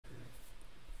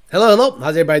Hello, hello.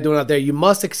 How's everybody doing out there? You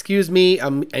must excuse me.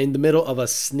 I'm in the middle of a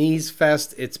sneeze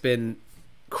fest. It's been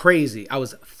crazy. I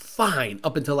was fine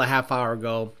up until a half hour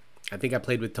ago. I think I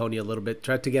played with Tony a little bit,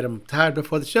 tried to get him tired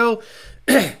before the show,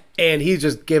 and he's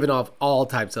just giving off all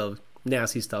types of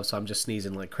nasty stuff, so I'm just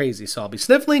sneezing like crazy. So I'll be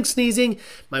sniffling, sneezing.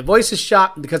 My voice is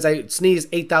shot because I sneezed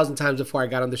 8,000 times before I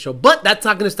got on the show, but that's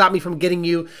not going to stop me from getting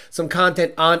you some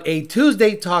content on a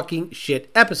Tuesday talking shit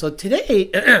episode.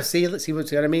 Today, see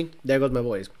what I mean? There goes my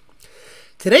voice.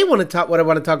 Today, what I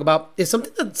want to talk about is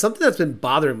something that's been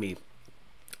bothering me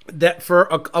that for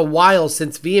a while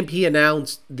since VMP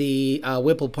announced the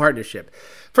Whipple partnership.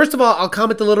 First of all, I'll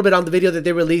comment a little bit on the video that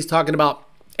they released talking about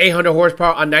 800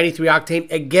 horsepower on 93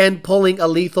 octane, again pulling a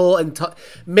lethal and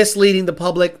misleading the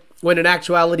public when in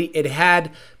actuality it had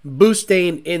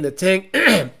butane in the tank.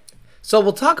 So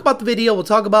we'll talk about the video, we'll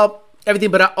talk about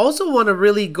everything, but I also want to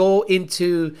really go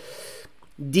into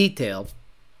detail.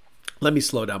 Let me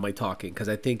slow down my talking because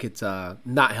I think it's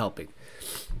not helping.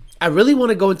 I really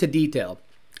want to go into detail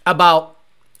about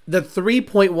the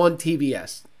 3.1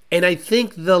 TVS. And I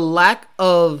think the lack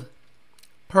of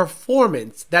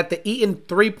performance that the Eaton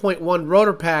 3.1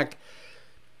 rotor pack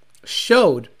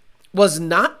showed was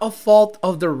not a fault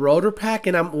of the rotor pack.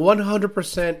 And I'm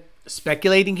 100%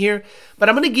 speculating here. But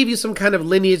I'm going to give you some kind of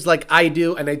lineage like I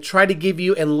do. And I try to give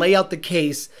you and lay out the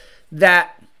case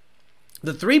that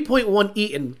the 3.1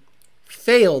 Eaton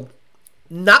failed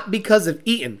not because of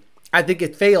Eaton. I think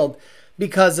it failed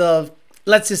because of,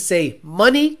 let's just say,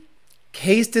 money,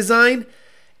 case design,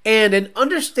 and an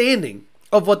understanding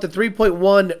of what the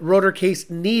 3.1 rotor case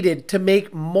needed to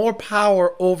make more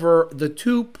power over the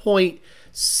 2.6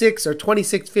 or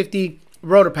 2650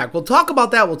 rotor pack. We'll talk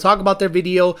about that. We'll talk about their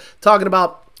video talking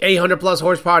about 800 plus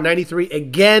horsepower, 93.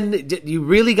 Again, you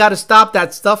really got to stop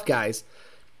that stuff, guys.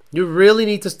 You really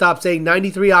need to stop saying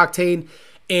 93 octane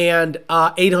and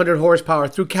 800 horsepower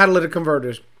through catalytic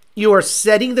converters. You are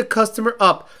setting the customer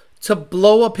up to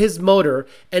blow up his motor,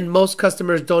 and most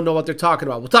customers don't know what they're talking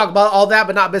about. We'll talk about all that,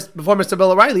 but not before Mr.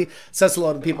 Bill O'Reilly says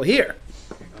hello to the people here.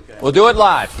 Okay. We'll do it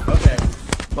live. Okay.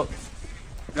 We'll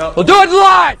do it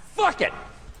live. Fuck it.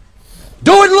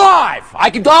 Do it live.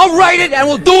 I'll write it, and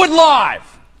we'll do it live.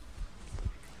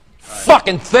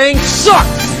 Fucking thing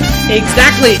sucks.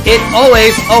 Exactly. It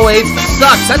always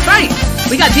sucks. That's right.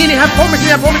 We got DNA High Performance,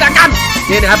 DNAHighPerformance.com.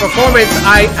 DNA High Performance.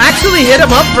 I actually hit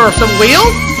him up for some wheels,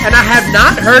 and I have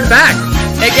not heard back.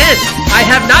 Again, I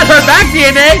have not heard back,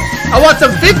 DNA. I want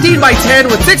some 15 by 10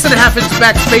 with 6.5 inch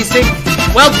back spacing.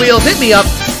 Weld wheels, hit me up.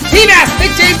 TVS,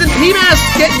 Big James and TVS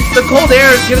getting the cold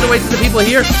air given away to the people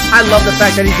here. I love the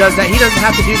fact that he does that. He doesn't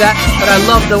have to do that, but I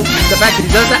love the fact that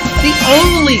he does that. The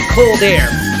only cold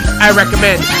air I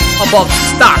recommend above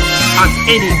stock on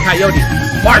any Coyote.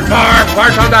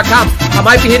 BartFarm.com. I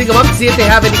might be hitting them up to see if they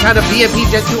have any kind of VMP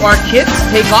Gen 2R kits,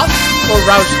 takeoff, or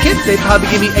Roush kits. They'd probably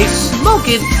give me a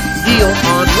smoking deal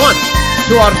on one.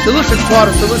 Two Auto Solutions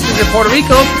in Puerto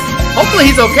Rico. Hopefully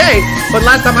he's okay, but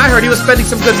last time I heard he was spending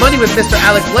some good money with Mr.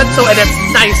 Alex Bledsoe, and it's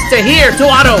nice to hear. Two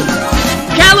Auto.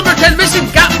 Caliber Transmission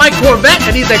got my Corvette,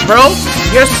 and he's like, bro,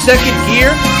 your second gear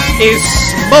is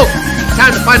smoke.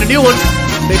 Time to find a new one.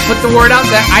 They put the word out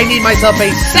that I need myself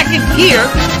a second gear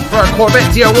for a Corvette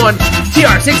TR1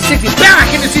 TR660 Ballack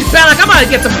Industries Ballack. I'm gonna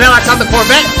get some Ballacks on the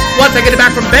Corvette once I get it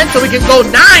back from Ben so we can go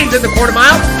 9s in the quarter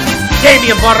mile.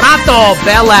 Damian Barato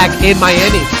Ballack in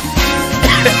Miami.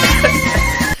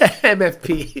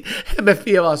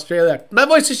 MFP of Australia. My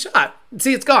voice is shot.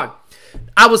 See, it's gone.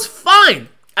 I was fine.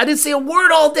 I didn't say a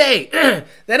word all day.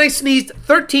 Then I sneezed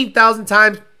 13,000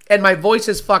 times. And my voice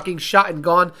is fucking shot and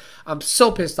gone. I'm so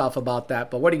pissed off about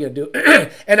that. But what are you going to do?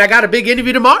 And I got a big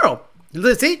interview tomorrow.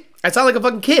 See? I sound like a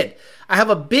fucking kid. I have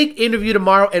a big interview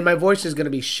tomorrow and my voice is going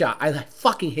to be shot. I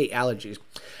fucking hate allergies.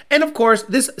 And of course,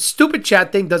 this stupid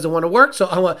chat thing doesn't want to work. So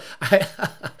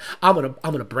I'm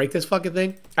gonna break this fucking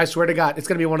thing. I swear to God, it's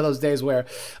going to be one of those days where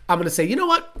I'm going to say, you know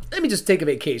what? Let me just take a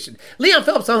vacation. Leon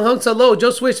Phillips, Hung So Low,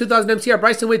 Joe Swish, 2000 MCR,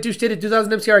 Bryson Witt, Douche Did It,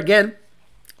 2000 MCR again.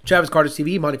 Travis Carter's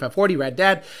TV, Monty 540, Rad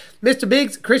Dad, Mr.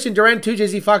 Biggs, Christian Durant,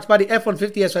 2JZ Foxbody,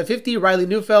 F-150, S550, Riley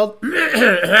Neufeld,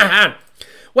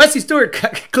 Wesley Stewart,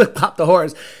 Clip Pop the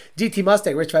Horse, GT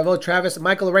Mustang, Rich 50, Travis,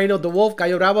 Michael Areno, The Wolf,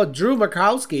 Gayo Rabo, Drew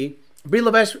Markowski, Brie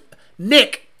Levesh,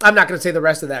 Nick, I'm not going to say the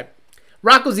rest of that,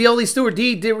 Rocco Zioli, Stewart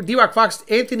D-Rock Fox,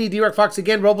 Anthony D-Rock Fox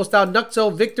again, RoboStyle,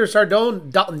 Nuxo, Victor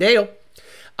Sardone, Dalton Dale,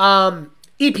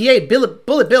 EPA,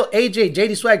 Bullet Bill, AJ,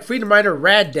 JD Swag, Freedom Rider,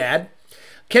 Rad Dad,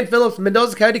 Ken Phillips,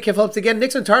 Mendoza Coyote, Ken Phillips again,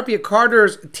 Nixon Tarpia,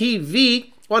 Carter's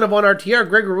TV, One of One RTR,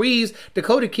 Greg Ruiz,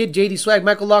 Dakota Kid, JD Swag,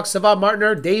 Michael Locke, Savah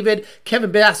Martiner, David,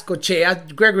 Kevin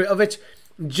Bascochea, Gregory Ovich,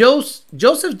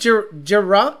 Joseph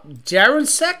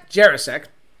Jarasek,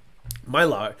 My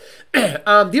lord.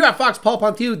 D-Rock Fox, Paul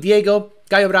Pontiu, Diego,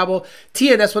 Gallo Bravo,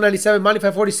 TNS 197, Monty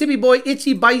 540, Sippy Boy,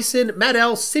 Itchy Bison, Matt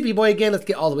L, Sippy Boy again. Let's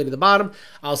get all the way to the bottom.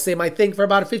 I'll say my thing for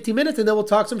about 15 minutes and then we'll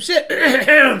talk some shit.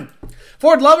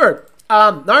 Ford Lover,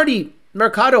 Nardi,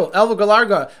 Mercado, Elvo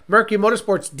Galarga, Mercury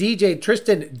Motorsports, DJ,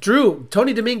 Tristan, Drew,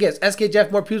 Tony Dominguez, SK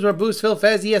Jeff, More Pews, More Boost, Phil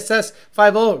Fez, ESS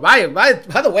 50. By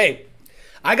the way,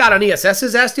 I got on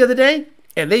ESS's ass the other day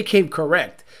and they came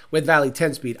correct with Valley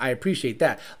 10 speed. I appreciate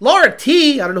that. Laura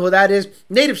T, I don't know who that is.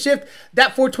 Native Shift,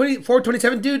 that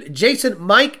 427 dude, Jason,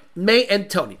 Mike, May, and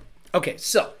Tony. Okay,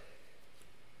 so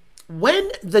when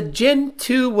the Gen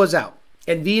 2 was out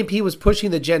and VMP was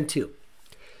pushing the Gen 2,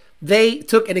 they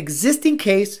took an existing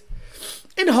case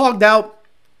and hogged out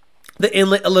the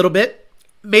inlet a little bit,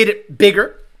 made it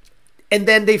bigger, and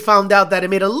then they found out that it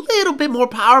made a little bit more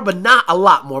power, but not a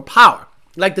lot more power.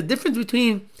 Like the difference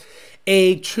between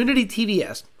a Trinity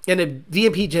TVS and a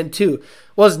VMP Gen 2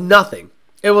 was nothing.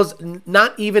 It was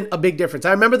not even a big difference.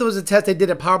 I remember there was a test they did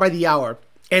at Power by the Hour,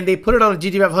 and they put it on a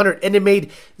GT500, and it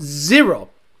made 0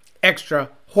 extra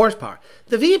horsepower.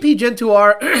 The VMP Gen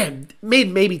 2R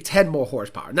made maybe 10 more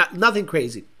horsepower. Nothing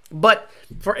crazy. But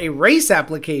for a race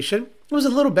application, it was a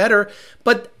little better.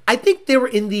 But I think they were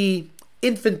in the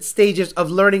infant stages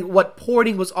of learning what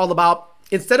porting was all about.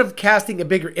 Instead of casting a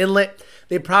bigger inlet,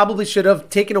 they probably should have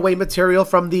taken away material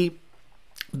from the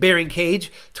bearing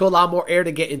cage to allow more air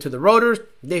to get into the rotors.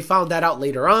 They found that out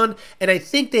later on, and I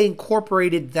think they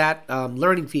incorporated that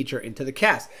learning feature into the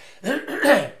cast.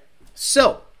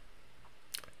 So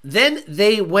then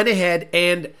they went ahead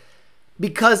and,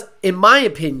 because in my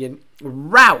opinion,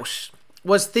 Roush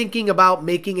was thinking about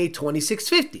making a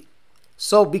 2650.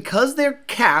 So because their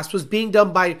cast was being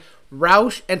done by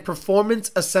Roush and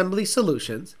Performance Assembly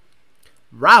Solutions,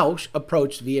 Roush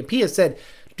approached VMP and said,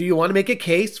 do you want to make a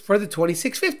case for the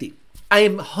 2650? I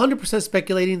am 100%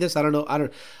 speculating this. I don't know.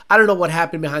 I don't know what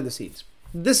happened behind the scenes.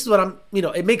 This is what I'm,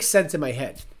 it makes sense in my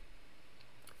head.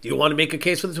 Do you want to make a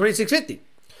case for the 2650?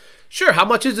 Sure. How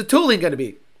much is the tooling going to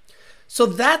be? So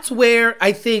that's where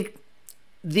I think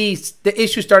the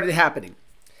issue started happening.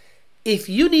 If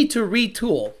you need to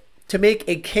retool to make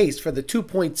a case for the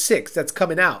 2.6 that's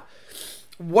coming out,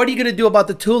 what are you going to do about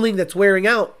the tooling that's wearing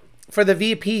out for the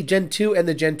VMP Gen 2 and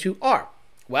the Gen 2R?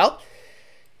 Well,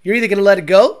 you're either going to let it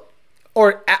go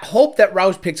or hope that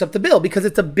Roush picks up the bill, because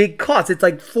it's a big cost. It's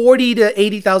like $40,000 to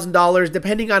 $80,000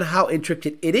 depending on how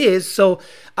intricate it is. So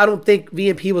I don't think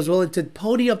VMP was willing to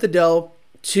pony up the dough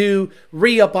to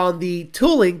re-up on the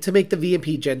tooling to make the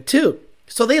VMP Gen 2.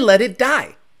 So they let it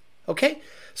die. Okay?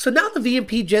 So now the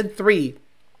VMP Gen 3,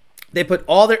 they put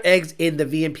all their eggs in the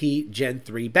VMP Gen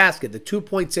 3 basket, the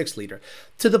 2.6 liter,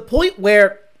 to the point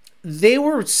where they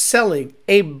were selling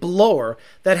a blower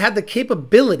that had the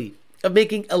capability of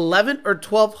making 11 or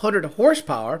 1200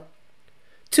 horsepower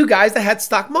to guys that had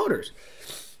stock motors.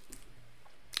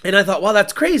 And I thought, well,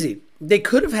 that's crazy. They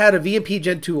could have had a VMP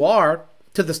Gen 2R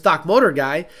to the stock motor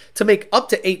guy to make up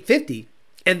to 850.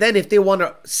 And then if they want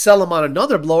to sell them on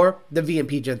another blower, the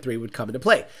VMP Gen 3 would come into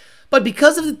play. But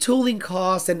because of the tooling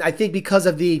costs, and I think because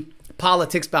of the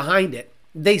politics behind it,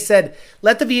 they said,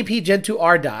 let the VMP Gen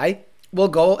 2R die. We'll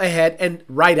go ahead and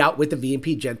ride out with the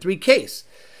VMP Gen 3 case.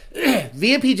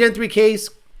 VMP Gen 3 case,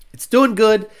 it's doing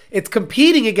good. It's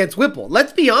competing against Whipple.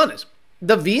 Let's be honest.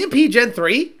 The VMP Gen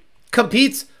 3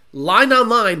 competes line on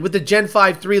line with the Gen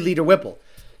 5 3-liter Whipple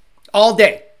all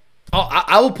day.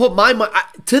 I will put my money.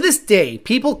 To this day,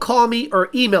 people call me or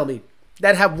email me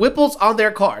that have Whipples on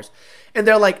their cars. And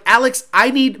they're like, Alex, I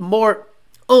need more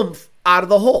oomph out of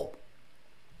the hole.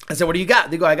 I said, what do you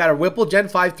got? They go, I got a Whipple Gen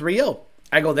 5 3.0.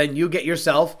 I go, then you get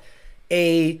yourself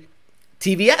a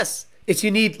TVS. If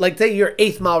you need, like, say you're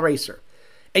 8th mile racer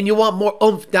and you want more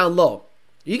oomph down low,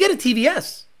 you get a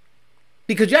TVS.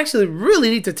 Because you actually really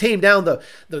need to tame down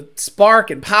the spark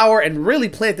and power and really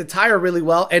plant the tire really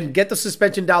well and get the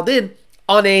suspension dialed in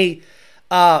on a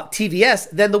TVS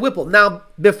than the Whipple. Now,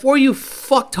 before you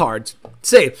fucktards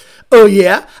say, oh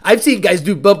yeah, I've seen guys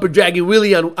do bumper dragging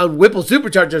wheelie on Whipple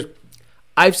superchargers.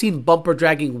 I've seen bumper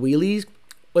dragging wheelies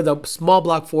with a small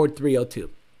block Ford 302.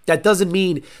 That doesn't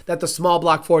mean that the small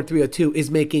block Ford 302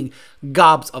 is making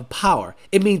gobs of power.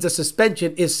 It means the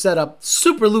suspension is set up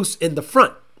super loose in the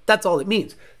front. That's all it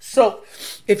means. So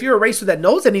if you're a racer that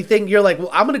knows anything, you're like, well,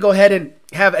 I'm going to go ahead and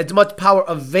have as much power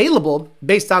available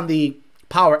based on the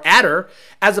power adder,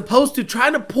 as opposed to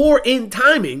trying to pour in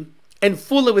timing and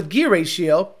fool it with gear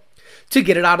ratio to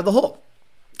get it out of the hole.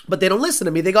 But they don't listen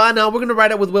to me. They go, no, we're going to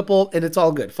ride it with Whipple and it's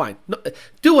all good. Fine. No,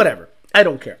 do whatever. I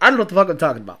don't care. I don't know what the fuck I'm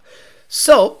talking about.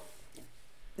 So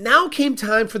now came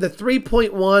time for the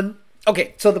 3.1.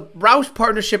 Okay, so the Roush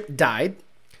partnership died.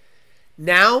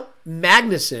 Now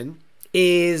Magnuson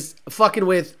is fucking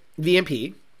with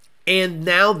VMP, and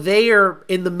now they are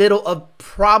in the middle of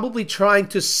probably trying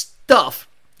to stuff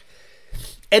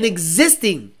an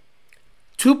existing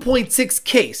 2.6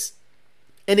 case,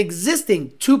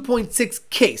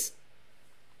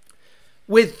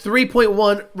 with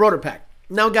 3.1 rotor pack.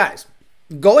 Now, guys,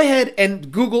 go ahead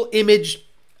and Google image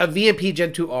a VMP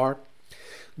Gen 2R.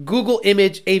 Google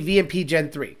image a VMP Gen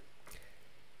 3.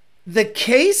 The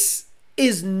case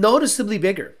is noticeably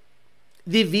bigger.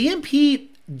 The VMP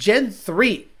Gen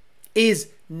 3 is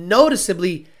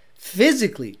noticeably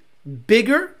physically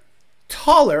bigger,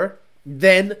 taller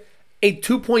than a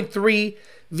 2.3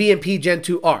 VMP Gen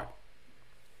 2R.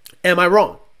 Am I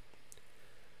wrong?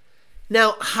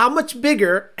 Now, how much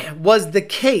bigger was the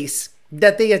case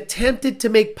that they attempted to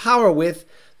make power with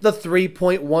the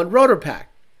 3.1 rotor pack?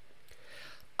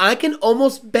 I can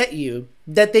almost bet you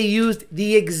that they used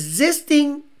the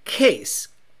existing case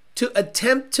to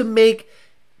attempt to make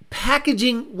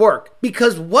packaging work,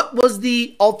 because what was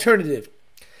the alternative?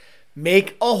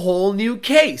 Make a whole new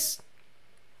case,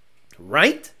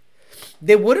 right?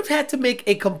 They would have had to make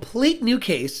a complete new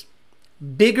case,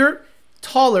 bigger,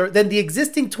 taller than the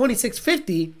existing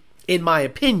 2650, in my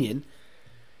opinion,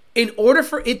 in order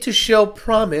for it to show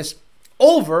promise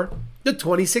over the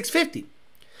 2650.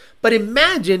 But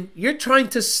imagine you're trying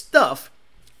to stuff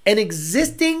an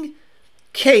existing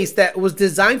case that was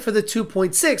designed for the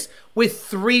 2.6 with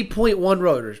 3.1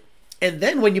 rotors. And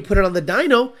then when you put it on the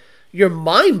dyno, you're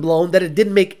mind blown that it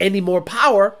didn't make any more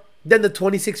power than the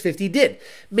 2650 did.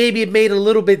 Maybe it made a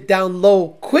little bit down low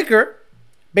quicker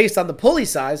based on the pulley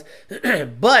size,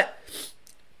 but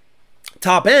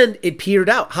top end, it petered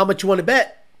out. How much you want to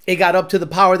bet? It got up to the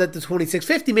power that the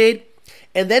 2650 made,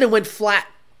 and then it went flat,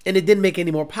 and it didn't make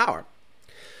any more power.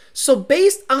 So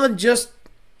based on just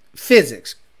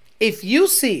physics, if you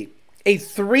see a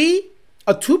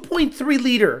 2.3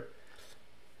 liter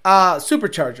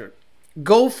supercharger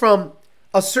go from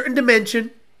a certain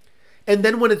dimension, and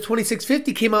then when the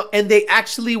 2650 came out and they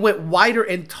actually went wider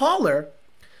and taller,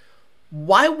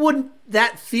 why wouldn't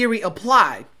that theory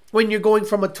apply when you're going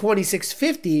from a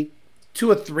 2650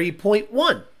 to a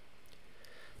 3.1?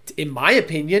 In my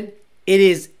opinion, it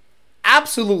is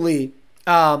absolutely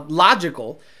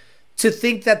logical to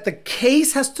think that the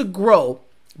case has to grow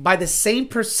by the same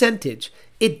percentage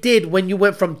it did when you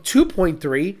went from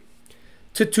 2.3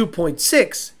 to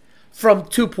 2.6, from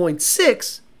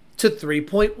 2.6 to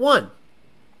 3.1.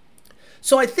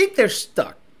 So I think they're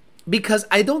stuck, because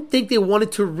I don't think they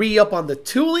wanted to re-up on the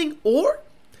tooling, or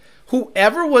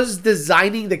whoever was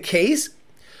designing the case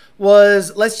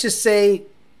was, let's just say,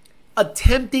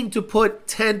 attempting to put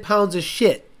 10 pounds of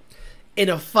shit in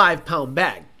a 5-pound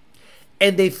bag.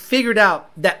 And they figured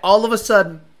out that all of a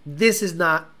sudden, this is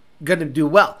not going to do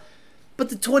well. But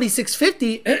the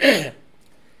 2650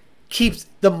 keeps,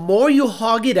 the more you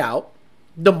hog it out,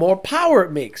 the more power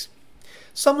it makes.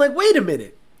 So I'm like, wait a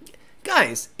minute.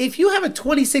 Guys, if you have a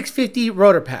 2650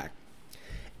 rotor pack,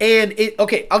 and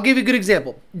okay, I'll give you a good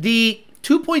example. The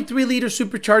 2.3 liter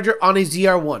supercharger on a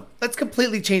ZR1. Let's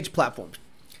completely change platforms.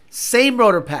 Same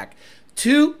rotor pack,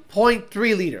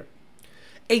 2.3 liter.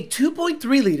 A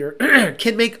 2.3 liter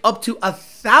can make up to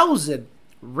 1,000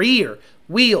 rear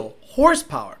wheel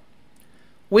horsepower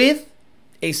with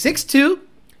a 6.2,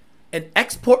 an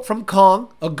export from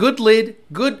Kong, a good lid,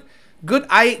 good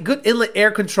inlet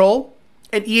air control,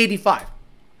 and E85.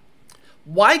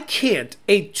 Why can't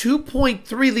a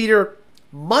 2.3 liter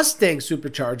Mustang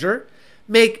supercharger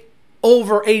make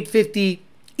over 850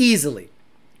 easily?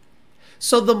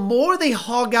 So the more they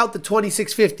hog out the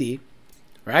 2650,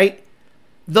 right,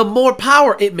 the more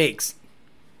power it makes.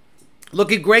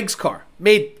 Look at Greg's car.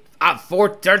 Made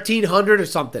 1,300 or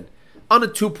something on a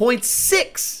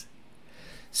 2.6.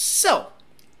 So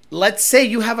let's say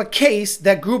you have a case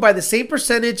that grew by the same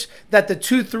percentage that the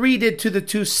 2.3 did to the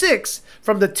 2.6,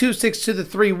 from the 2.6 to the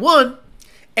 3.1,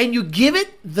 and you give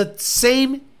it the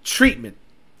same treatment.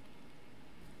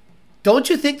 Don't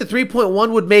you think the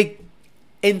 3.1 would make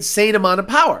insane amount of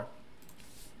power?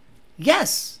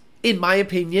 Yes, in my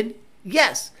opinion,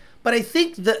 yes. But I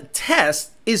think the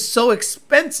test is so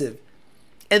expensive,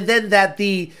 and then that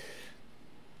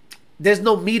there's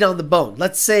no meat on the bone.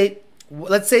 Let's say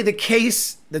the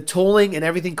case, the tooling, and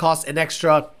everything costs an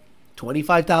extra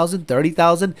 $25,000,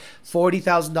 $30,000,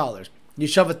 $40,000.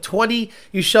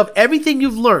 You shove everything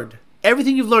you've learned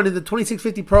in the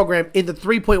 2650 program in the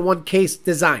 3.1 case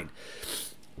design.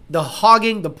 The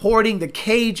hogging, the porting, the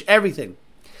cage, everything.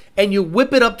 And you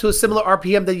whip it up to a similar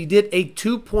RPM that you did a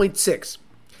 2.6.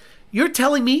 You're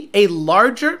telling me a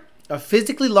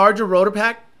physically larger rotor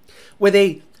pack with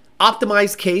a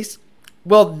optimized case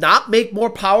will not make more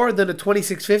power than a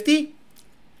 2650?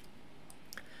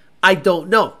 I don't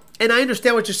know. And I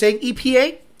understand what you're saying,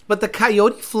 EPA, but the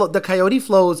Coyote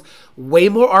flows way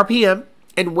more RPM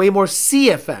and way more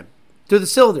CFM through the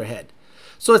cylinder head.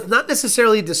 So it's not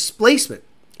necessarily displacement,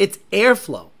 it's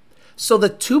airflow. So the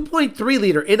 2.3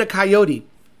 liter in a Coyote,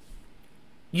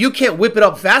 you can't whip it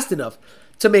up fast enough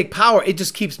to make power. It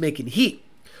just keeps making heat.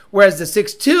 Whereas the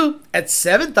 6.2 at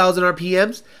 7,000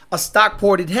 RPMs, a stock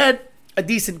ported head, a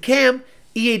decent cam,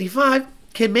 E85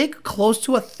 can make close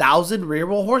to 1,000 rear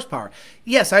wheel horsepower.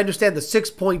 Yes, I understand the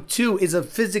 6.2 is a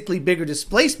physically bigger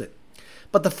displacement,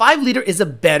 but the 5 liter is a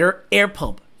better air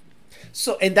pump.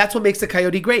 So, and that's what makes the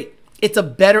Coyote great. It's a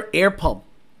better air pump.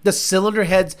 The cylinder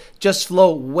heads just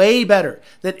flow way better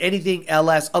than anything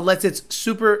LS unless it's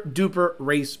super duper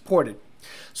race ported.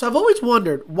 So I've always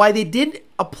wondered why they didn't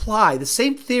apply the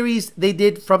same theories they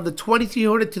did from the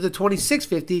 2300 to the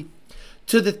 2650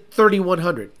 to the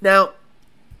 3100. Now,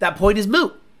 that point is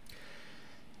moot.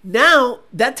 Now,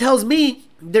 that tells me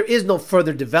there is no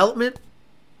further development.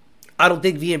 I don't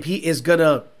think VMP is going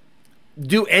to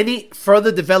do any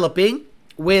further developing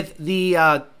with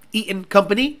the Eaton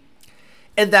company.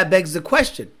 And that begs the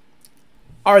question,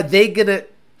 are they going to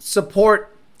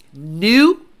support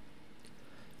new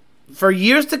for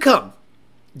years to come?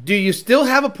 Do you still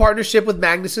have a partnership with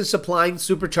Magnuson supplying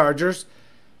superchargers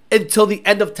until the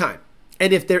end of time?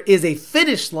 And if there is a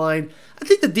finish line, I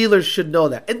think the dealers should know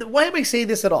that. And why am I saying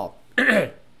this at all?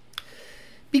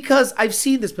 Because I've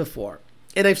seen this before.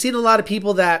 And I've seen a lot of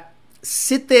people that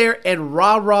sit there and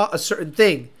rah-rah a certain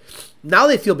thing. Now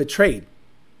they feel betrayed.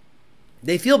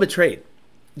 They feel betrayed.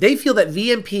 They feel that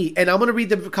VMP, and I'm going to read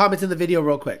the comments in the video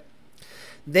real quick.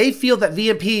 They feel that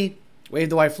VMP waved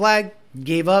the white flag,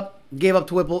 gave up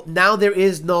to Whipple. Now there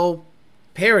is no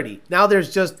parity. Now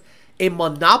there's just a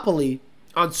monopoly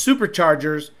on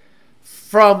superchargers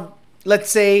from, let's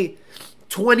say,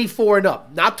 24 and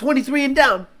up. Not 23 and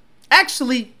down.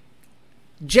 Actually,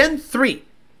 Gen 3.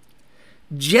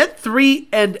 Gen 3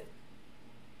 and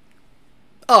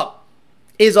up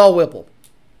is all Whipple.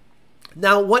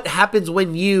 Now, what happens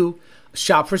when you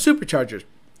shop for superchargers?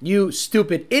 You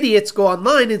stupid idiots go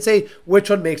online and say, which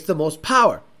one makes the most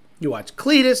power? You watch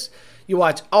Cletus, you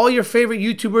watch all your favorite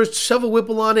YouTubers shove a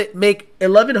Whipple on it, make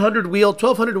 1100 wheel,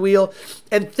 1200 wheel,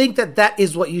 and think that that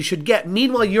is what you should get.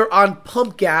 Meanwhile, you're on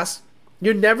pump gas.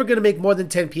 You're never going to make more than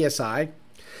 10 PSI.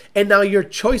 And now your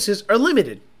choices are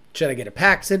limited. Should I get a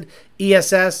Paxton,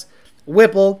 ESS,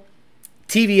 Whipple,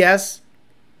 TVS?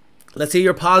 Let's say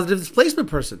you're a positive displacement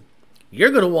person. You're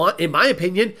going to want, in my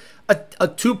opinion, a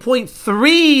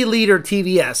 2.3 liter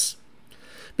TVS.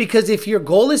 Because if your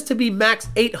goal is to be max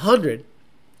 800,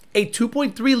 a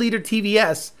 2.3 liter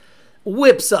TVS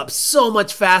whips up so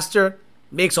much faster,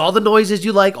 makes all the noises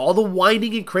you like, all the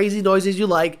whining and crazy noises you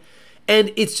like,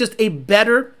 and it's just a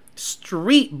better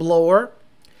street blower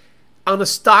on a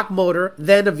stock motor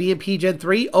than a VMP Gen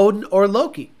 3, Odin, or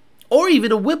Loki, or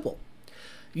even a Whipple.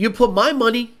 You put my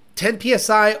money, 10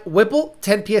 PSI Whipple,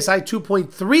 10 PSI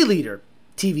 2.3 liter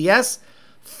TVS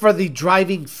for the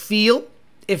driving feel,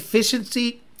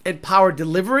 efficiency, and power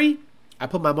delivery. I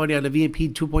put my money on a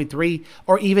VMP 2.3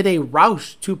 or even a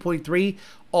Roush 2.3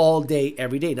 all day,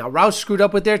 every day. Now, Roush screwed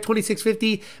up with their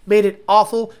 2650, made it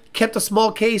awful, kept a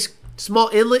small case, small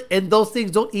inlet, and those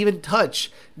things don't even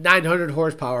touch 900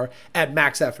 horsepower at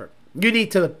max effort. You need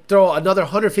to throw another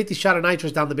 150 shot of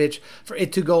nitrous down the bitch for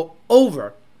it to go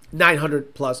over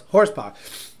 900 plus horsepower.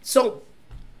 So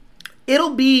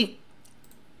it'll be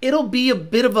a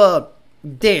bit of a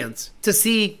dance to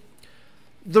see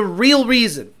the real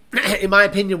reason, in my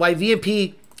opinion, why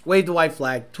VMP waved the white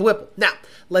flag to Whipple. Now,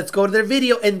 let's go to their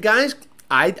video. And guys,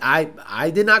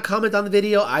 I did not comment on the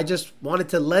video. I just wanted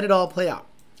to let it all play out.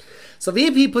 So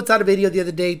VMP puts out a video the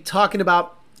other day talking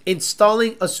about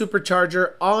installing a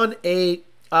supercharger on a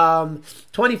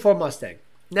 24 Mustang.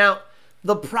 Now,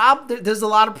 there's a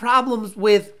lot of problems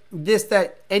with this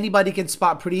that anybody can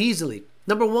spot pretty easily.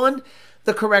 Number one,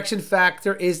 the correction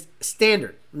factor is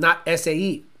standard, not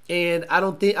SAE. And I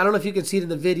don't know if you can see it in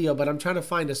the video, but I'm trying to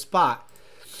find a spot.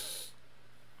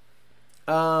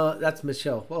 That's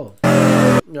Michelle. Whoa.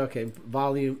 Okay,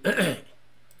 volume.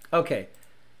 Okay.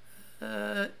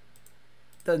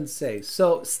 Doesn't say.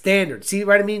 So, standard. See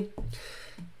what I mean?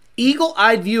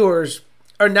 Eagle-eyed viewers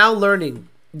are now learning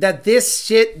that this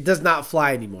shit does not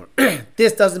fly anymore.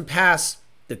 This doesn't pass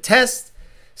the test.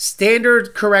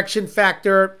 Standard correction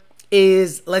factor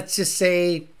is, let's just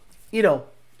say, you know,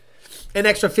 an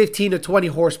extra 15 to 20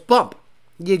 horse bump.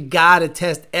 You gotta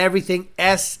test everything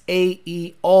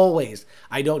SAE always.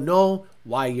 I don't know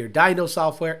why your dyno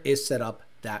software is set up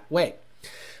that way.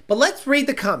 But let's read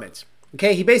the comments.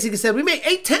 Okay, he basically said, we made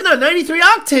 810 on 93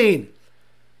 octane.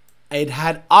 It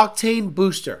had octane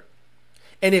booster.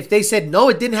 And if they said, no,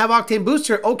 it didn't have octane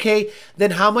booster, okay,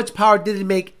 then how much power did it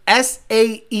make?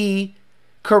 SAE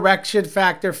correction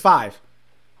factor 5.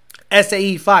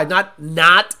 SAE 5,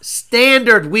 not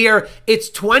standard. It's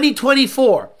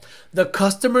 2024. The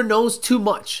customer knows too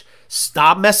much.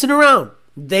 Stop messing around.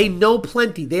 They know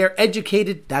plenty. They are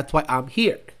educated. That's why I'm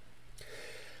here.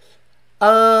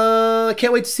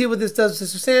 Can't wait to see what this does.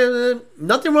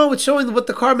 Nothing wrong with showing what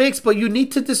the car makes, but you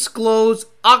need to disclose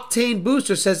octane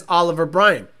booster, says Oliver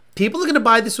Bryan. People are going to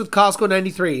buy this with Costco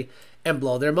 93 and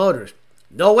blow their motors.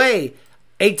 No way.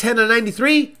 810 on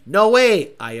 93? No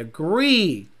way. I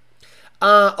agree.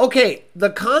 Okay. The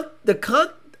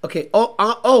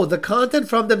content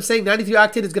from them saying 93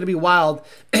 octane is going to be wild.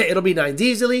 It'll be 9s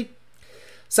easily.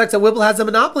 Sucks that Whipple has a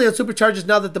monopoly on superchargers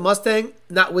now that the Mustang,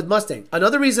 not with Mustang.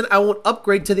 Another reason I won't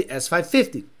upgrade to the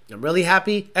S550. I'm really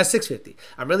happy, S650.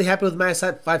 I'm really happy with my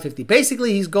S550.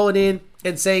 Basically, he's going in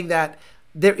and saying that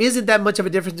there isn't that much of a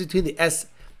difference between the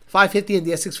S550 and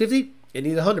the S650, and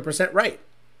he's 100% right.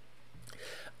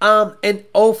 And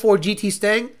 04 GT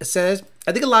Stang says,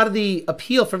 I think a lot of the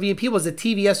appeal for VMP was a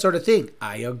TVS sort of thing.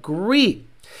 I agree.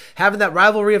 Having that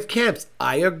rivalry of camps,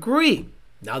 I agree.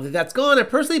 Now that that's gone, I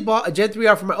personally bought a Gen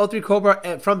 3R for my 03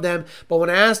 Cobra from them, but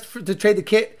when I asked to trade the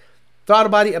kit,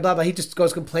 throttle body, blah, blah, he just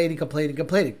goes complaining. So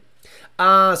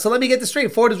let me get this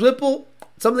straight. Ford is Whipple.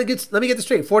 Let me get this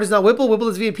straight. Ford is not Whipple. Whipple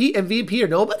is VMP, and VMP are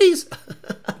nobody's.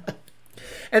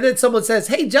 And then someone says,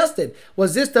 hey, Justin,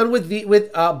 was this done with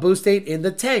boostate in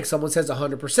the tank? Someone says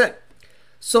 100%.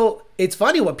 So it's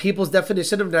funny what people's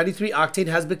definition of 93 octane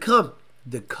has become.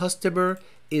 The customer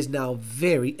is now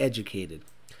very educated.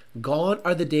 Gone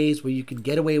are the days where you can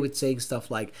get away with saying stuff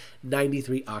like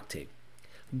 93 octane.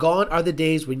 Gone are the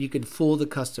days when you can fool the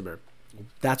customer.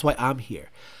 That's why I'm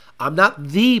here. I'm not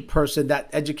the person that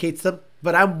educates them,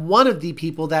 but I'm one of the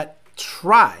people that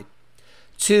try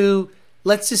to,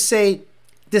 let's just say,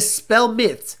 dispel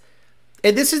myths.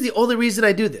 And this is the only reason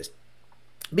I do this.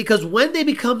 Because when they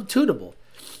become tunable,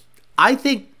 I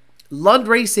think Lund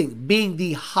Racing, being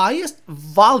the highest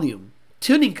volume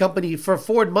tuning company for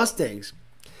Ford Mustangs,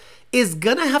 is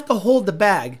going to have to hold the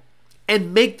bag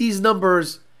and make these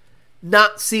numbers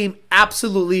not seem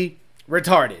absolutely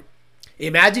retarded.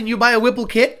 Imagine you buy a Whipple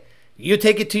kit, you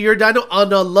take it to your dyno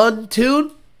on a Lund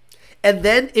tune, and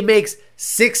then it makes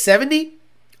 670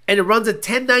 and it runs at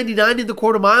 1099 in the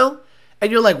quarter mile, and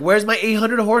you're like, where's my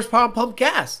 800 horsepower pump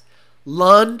gas?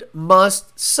 Lund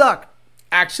must suck.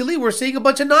 Actually, we're seeing a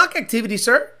bunch of knock activity,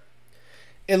 sir.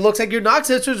 It looks like your knock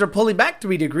sensors are pulling back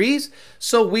 3 degrees.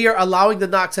 So we are allowing the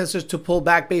knock sensors to pull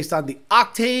back based on the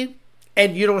octane.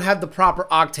 And you don't have the proper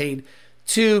octane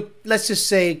to, let's just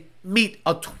say, meet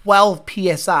a 12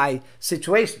 PSI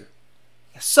situation.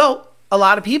 So a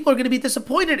lot of people are going to be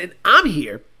disappointed. And I'm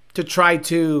here to try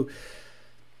to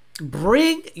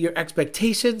bring your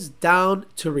expectations down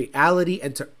to reality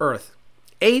and to earth.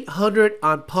 800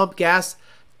 on pump gas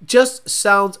just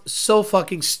sounds so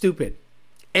fucking stupid.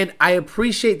 And I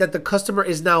appreciate that the customer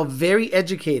is now very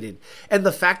educated. And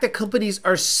the fact that companies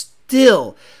are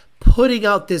still putting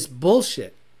out this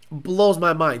bullshit blows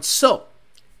my mind. So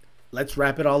let's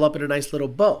wrap it all up in a nice little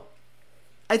bow.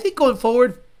 I think going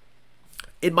forward,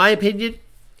 in my opinion,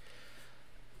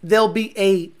 there'll be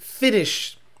a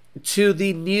finish to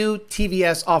the new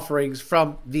TVS offerings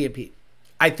from VMP.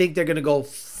 I think they're going to go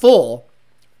full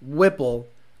Whipple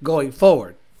going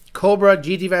forward. Cobra,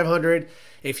 GT500.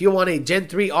 If you want a Gen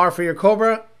 3R for your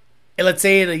Cobra, and let's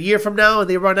say in a year from now and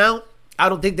they run out, I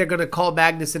don't think they're going to call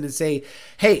Magnuson and say,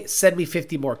 hey, send me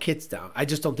 50 more kits down. I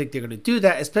just don't think they're going to do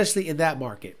that, especially in that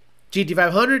market.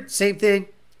 GT500, same thing.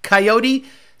 Coyote,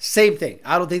 same thing.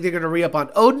 I don't think they're going to re-up on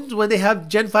Odins when they have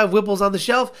Gen 5 Whipples on the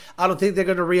shelf. I don't think they're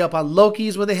going to re-up on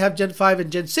Lokis when they have Gen 5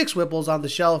 and Gen 6 Whipples on the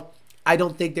shelf. I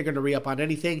don't think they're going to re-up on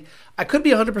anything. I could be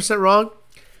 100% wrong,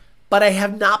 but I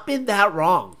have not been that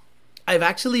wrong. I've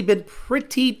actually been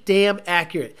pretty damn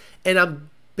accurate. And I'm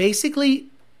basically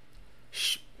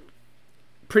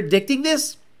predicting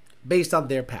this based on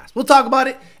their past. We'll talk about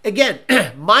it. Again,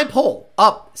 my poll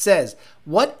up says,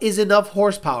 what is enough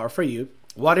horsepower for you?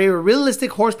 What are your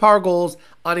realistic horsepower goals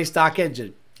on a stock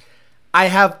engine? I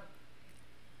have,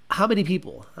 how many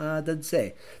people? Doesn't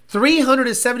say.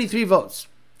 373 votes.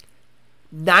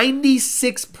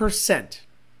 96%.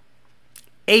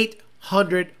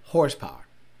 800 horsepower.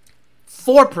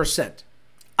 4%,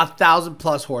 1,000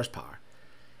 plus horsepower.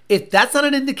 If that's not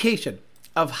an indication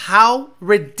of how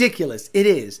ridiculous it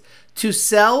is to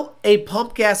sell a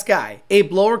pump gas guy a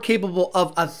blower capable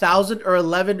of 1,000 or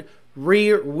 1100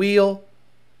 rear wheel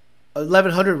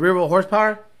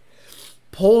horsepower,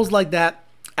 Polls like that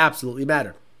absolutely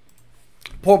matter.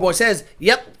 Poor boy says,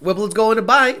 yep, Whipple is going to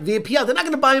buy VMP out. They're not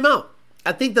going to buy him out.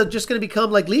 I think they're just going to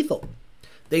become like Lethal.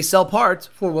 They sell parts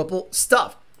for Whipple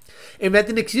stuff.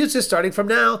 Inventing excuses starting from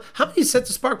now. How many sets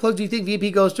of spark plugs do you think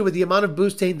VMP goes through with the amount of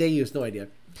butane they use? No idea.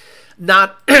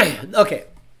 Not, okay.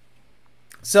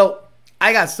 So,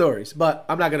 I got stories, but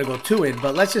I'm not going to go too in.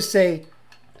 But let's just say,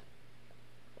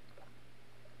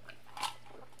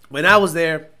 when I was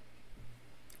there,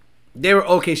 they were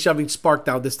okay shoving spark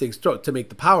down this thing's throat to make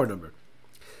the power number.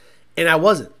 And I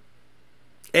wasn't.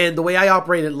 And the way I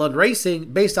operate at Lund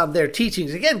Racing, based on their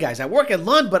teachings, again, guys, I work at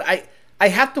Lund, but I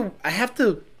have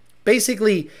to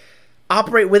basically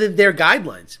operate within their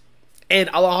guidelines. And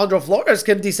Alejandro Flores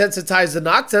can desensitize the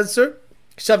knock sensor,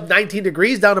 shove 19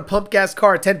 degrees down a pump gas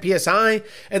car at 10 psi,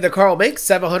 and the car will make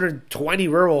 720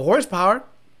 rural horsepower,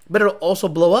 but it'll also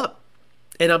blow up.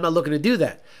 And I'm not looking to do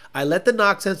that. I let the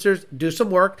knock sensors do some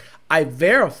work. I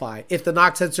verify if the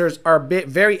knock sensors are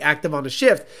very active on the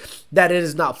shift, that it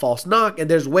is not false knock. And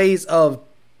there's ways of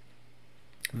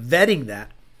vetting that.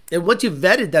 And once you've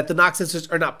vetted that the knock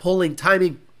sensors are not pulling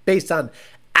timing based on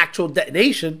actual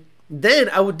detonation, then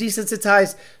I would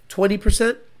desensitize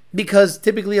 20%, because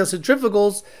typically on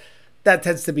centrifugals, that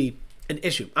tends to be an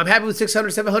issue. I'm happy with 600,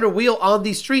 700 wheel on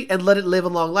the street and let it live a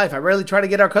long life. I rarely try to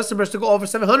get our customers to go over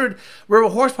 700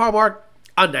 rural horsepower mark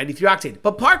on 93 octane.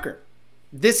 But Parker,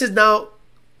 this is now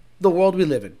the world we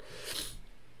live in.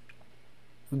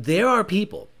 There are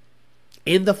people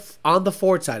on the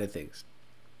Ford side of things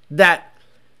that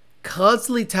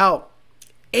constantly tout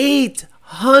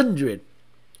 800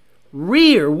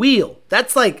 rear wheel.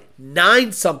 That's like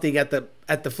 9 something at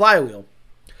the flywheel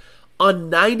on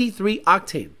 93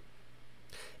 octane.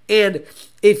 And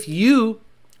if you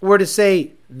were to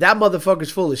say that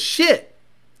motherfucker's full of shit,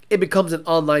 it becomes an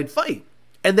online fight.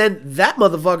 And then that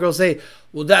motherfucker will say,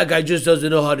 well, that guy just doesn't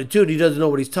know how to tune. He doesn't know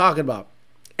what he's talking about.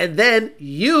 And then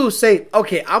you say,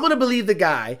 okay, I'm going to believe the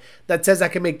guy that says I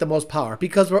can make the most power,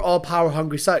 because we're all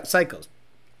power-hungry psychos.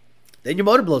 Then your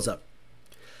motor blows up.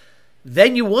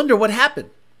 Then you wonder what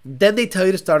happened. Then they tell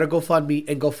you to start a GoFundMe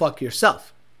and go fuck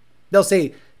yourself. They'll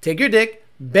say, take your dick,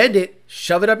 bend it,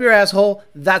 shove it up your asshole.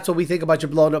 That's what we think about your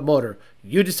blown up motor.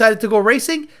 You decided to go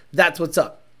racing? That's what's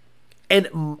up.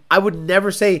 And I would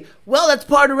never say, well, that's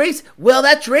part of race. Well,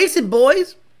 that's racing,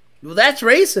 boys. Well, that's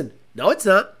racing. No, it's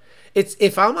not. It's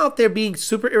if I'm out there being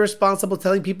super irresponsible,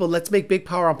 telling people, let's make big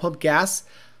power on pump gas,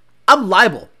 I'm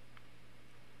liable.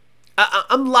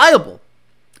 I'm liable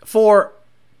for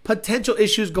potential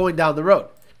issues going down the road.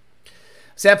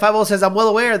 Sam50 says, I'm well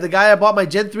aware. The guy I bought my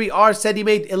Gen 3R said he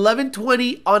made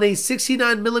 1120 on a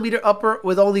 69mm upper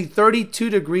with only 32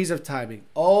 degrees of timing.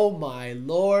 Oh, my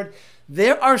Lord.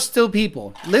 There are still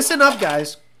people. Listen up,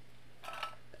 guys.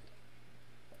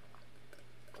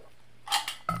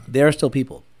 There are still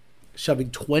people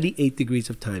shoving 28 degrees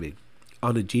of timing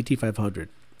on a GT500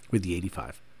 with the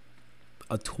 85.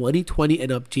 A 2020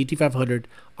 and up GT500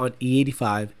 on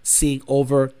E85 seeing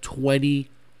over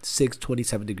 26,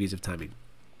 27 degrees of timing.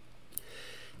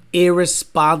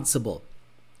 Irresponsible.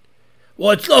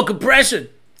 Well, it's low compression.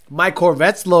 My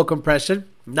Corvette's low compression,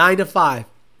 9 to 5.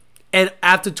 And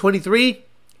after 23,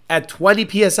 at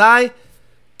 20 PSI,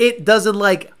 it doesn't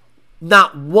like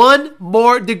not one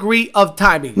more degree of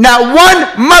timing. Not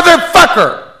one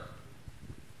motherfucker!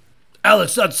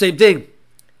 Alex, not the same thing.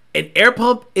 An air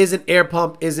pump is an air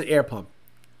pump is an air pump.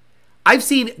 I've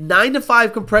seen 9 to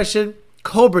 5 compression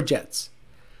Cobra jets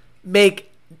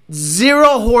make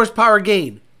 0 horsepower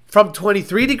gain from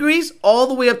 23 degrees all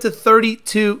the way up to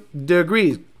 32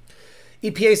 degrees.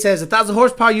 EPA says 1,000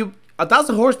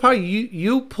 horsepower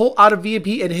you pull out of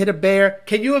VMP and hit a bear.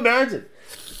 Can you imagine?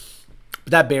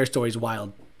 That bear story is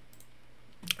wild.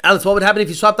 Alex, what would happen if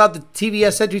you swapped out the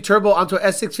TVS Century Turbo onto an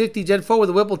S650 Gen 4 with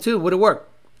a Whipple 2? Would it work?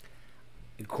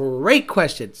 Great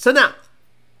question. So now,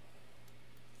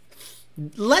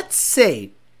 let's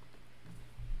say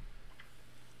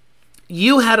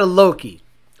you had a Loki.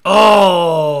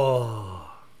 Oh.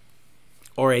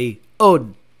 Or a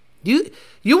Odin.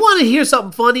 You want to hear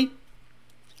something funny?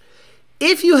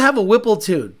 If you have a Whipple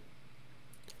tune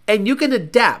and you can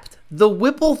adapt the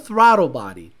Whipple throttle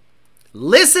body,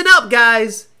 listen up,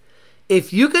 guys.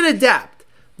 If you can adapt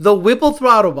the Whipple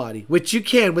throttle body, which you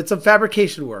can with some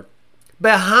fabrication work,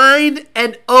 behind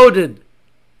an Odin,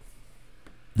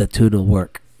 the tune will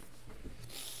work.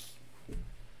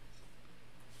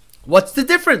 What's the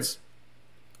difference?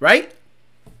 Right?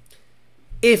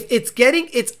 If it's getting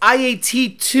its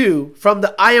IAT2 from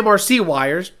the IMRC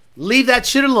wires, leave that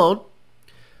shit alone.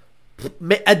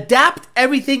 Adapt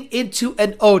everything into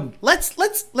an Odin. Let's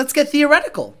get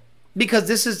theoretical, because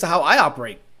this is how I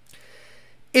operate.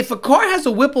 If a car has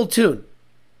a Whipple tune,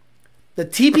 the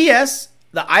TPS,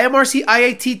 the IMRC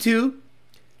IAT2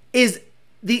 is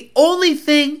the only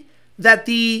thing that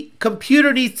the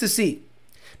computer needs to see.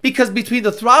 Because between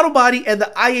the throttle body and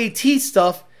the IAT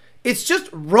stuff, it's just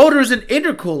rotors and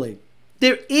intercooling.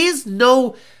 There is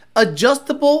no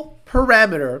adjustable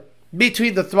parameter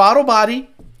between the throttle body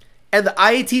and the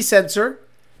IAT sensor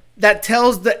that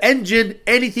tells the engine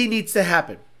anything needs to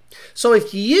happen. So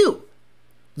if you,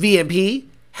 VMP,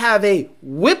 have a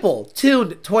Whipple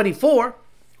tuned 24,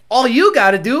 all you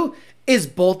got to do is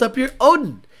bolt up your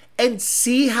Odin and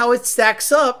see how it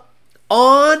stacks up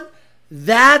on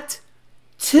that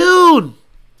tune.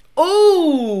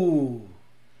 Oh,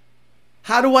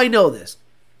 how do I know this?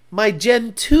 My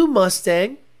Gen 2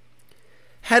 Mustang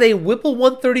had a Whipple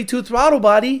 132 throttle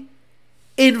body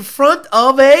in front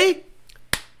of a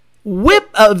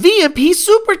VMP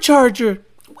Supercharger.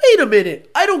 Wait a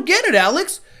minute. I don't get it,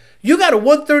 Alex. You got a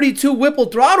 132 Whipple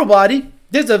throttle body.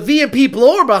 There's a VMP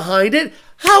blower behind it.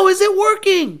 How is it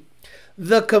working?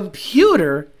 The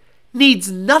computer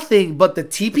needs nothing but the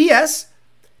TPS,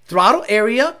 throttle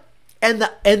area, and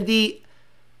the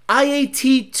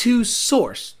IAT2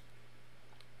 source.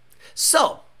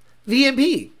 So,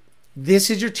 VMP, this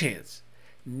is your chance.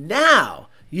 Now,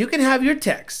 you can have your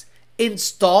techs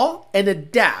install and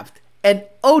adapt an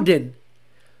Odin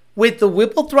with the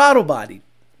Whipple throttle body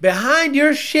behind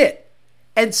your shit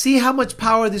and see how much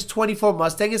power this 24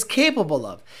 Mustang is capable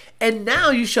of. And now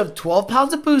you shove 12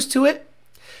 pounds of boost to it,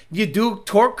 you do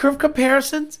torque curve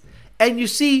comparisons, and you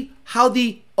see how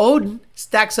the Odin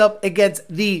stacks up against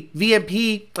the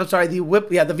VMP, the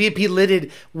VMP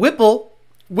lidded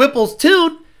Whipple's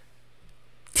tune,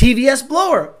 TVS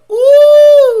blower.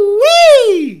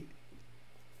 Ooh-wee!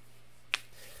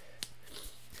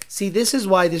 See, this is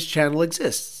why this channel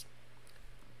exists.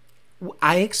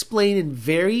 I explain in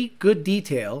very good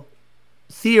detail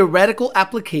theoretical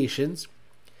applications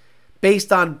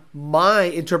based on my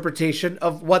interpretation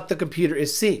of what the computer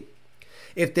is seeing.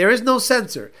 If there is no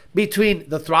sensor between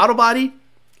the throttle body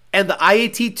and the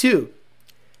IAT2,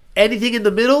 anything in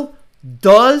the middle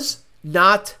does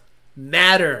not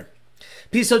matter.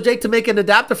 Peasant Jake to make an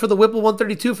adapter for the Whipple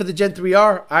 132 for the Gen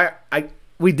 3R.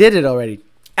 We did it already.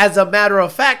 As a matter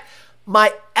of fact,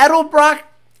 my Edelbrock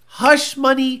Hush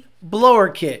Money blower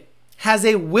kit has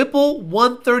a Whipple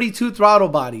 132 throttle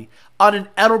body on an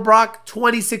Edelbrock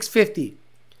 2650.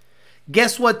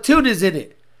 Guess what tune is in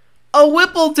it? A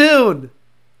Whipple tune.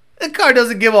 The car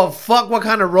doesn't give a fuck what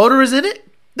kind of rotor is in it.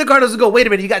 The car doesn't go, wait a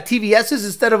minute, you got TVS's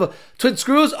instead of twin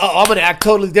screws? Oh, I'm going to act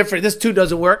totally different. This tune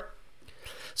doesn't work.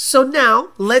 So now,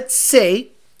 let's say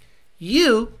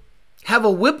you have a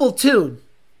Whipple tune.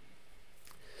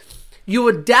 You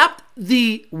adapt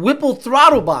the Whipple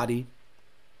throttle body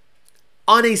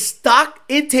on a stock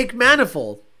intake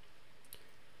manifold,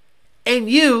 and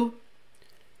you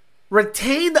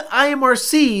retain the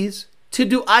IMRCs to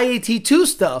do IAT2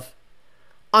 stuff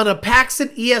on a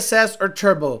Paxton ESS or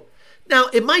turbo. Now,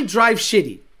 it might drive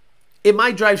shitty.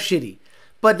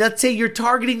 But let's say you're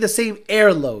targeting the same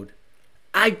air load.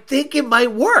 I think it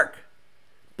might work.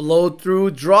 Blow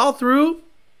through, draw through.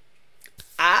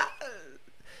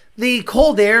 The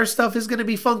cold air stuff is going to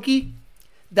be funky.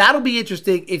 That'll be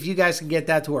interesting if you guys can get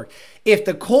that to work. If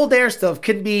the cold air stuff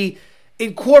can be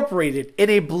incorporated in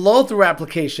a blow through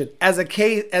application as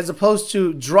opposed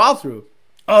to draw through,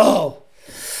 oh,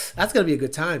 that's going to be a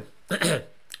good time.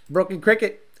 Broken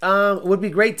Cricket. Would be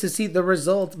great to see the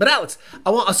results. But Alex, I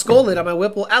want a skull lid on my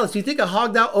Whipple. Alex, do you think a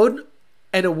hogged out Odin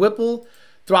and a Whipple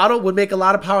throttle would make a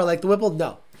lot of power like the Whipple?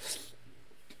 No.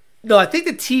 No, I think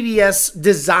the TVS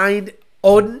designed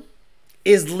Odin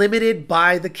is limited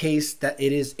by the case that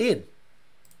it is in.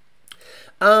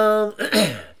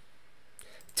 Tune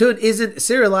isn't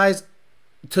serialized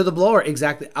to the blower.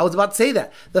 Exactly. I was about to say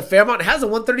that. The Fairmont has a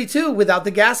 132 without the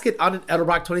gasket on an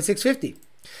Edelbrock 2650.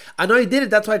 I know he did it.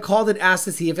 That's why I called and asked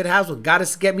to see if it has one. Got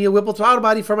to get me a Whipple throttle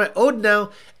body for my Odin now.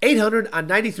 800 on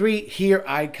 93. Here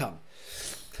I come.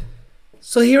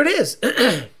 So here it is.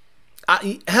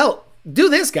 Hell, do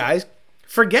this, guys.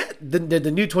 Forget the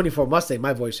new 24 Mustang.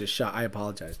 My voice is shot. I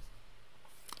apologize.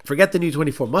 Forget the new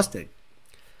 24 Mustang.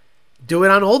 Do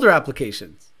it on older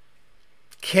applications.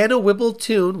 Can a Whipple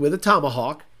tune with a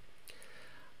Tomahawk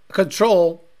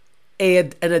control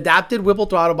an adapted Whipple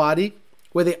throttle body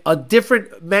with a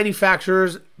different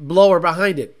manufacturer's blower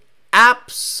behind it?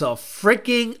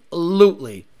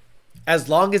 Abso-freaking-lutely. As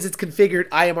long as it's configured,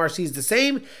 IMRC is the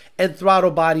same and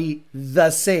throttle body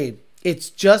the same. It's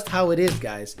just how it is,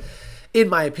 guys, in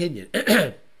my opinion.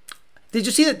 Did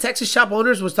you see that Texas Shop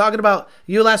Owners was talking about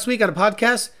you last week on a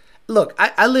podcast? Look,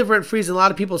 I live rent-free in a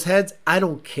lot of people's heads. I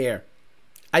don't care.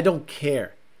 I don't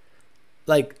care.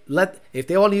 Like, if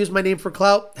they want to use my name for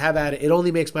clout, have at it. It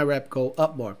only makes my rep go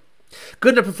up more.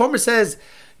 Good enough performer says,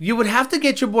 you would have to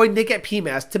get your boy Nick at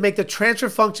PMAS to make the transfer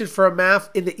function for a MAF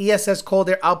in the ESS cold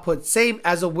air output same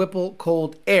as a Whipple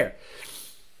cold air.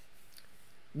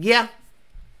 Yeah.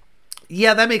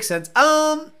 Yeah, that makes sense.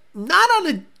 Not on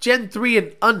a Gen 3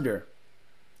 and under,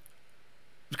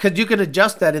 because you can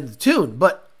adjust that in the tune.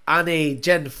 But on a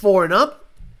Gen 4 and up,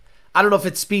 I don't know if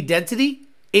it's speed density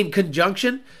in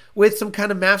conjunction with some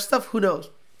kind of MAF stuff. Who knows?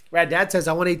 Rad Dad says,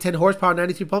 I want 810 horsepower,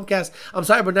 93 pump gas. I'm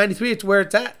sorry, but 93, it's where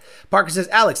it's at. Parker says,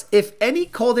 Alex, if any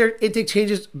cold air intake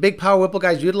changes big power Whipple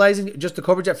guys utilizing just the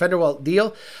Cobra Jet fender well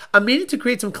deal, I'm needing to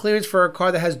create some clearance for a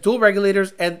car that has dual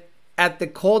regulators and at the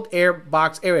cold air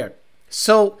box area.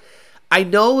 So I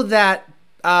know that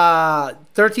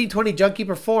 1320 Junkie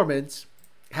Performance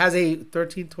has a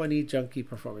 1320 Junkie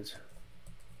Performance.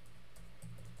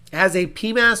 Has a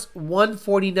PMAS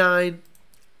 149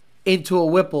 into a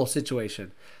Whipple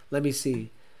situation. Let me see.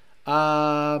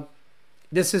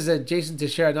 This is a Jason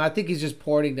Teixeira. No, I think he's just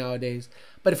porting nowadays.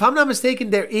 But if I'm not mistaken,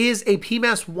 there is a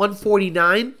PMAS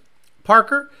 149,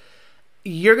 Parker.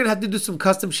 You're going to have to do some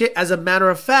custom shit. As a matter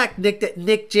of fact,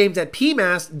 Nick James at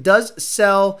PMAS does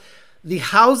sell the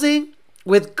housing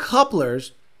with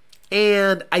couplers.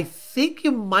 And I think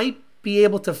you might be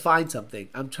able to find something.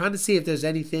 I'm trying to see if there's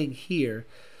anything here.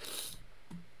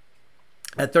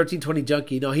 At 1320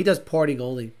 Junkie. No, he does porting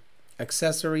only.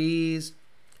 Accessories.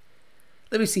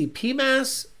 Let me see.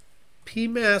 PMAS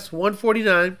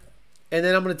 149. And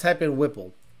then I'm going to type in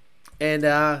Whipple.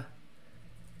 And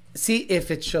see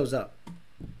if it shows up.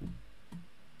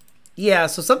 Yeah,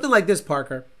 so something like this,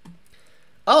 Parker.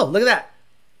 Oh, look at that.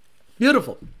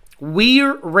 Beautiful.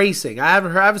 Weir Racing. I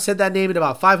haven't said that name in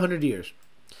about 500 years.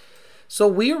 So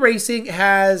Weir Racing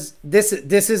has this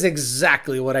is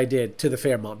exactly what I did to the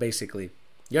Fairmont, basically.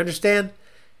 You understand?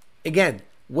 Again,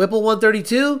 Whipple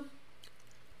 132,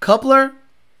 coupler,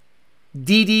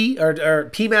 DD or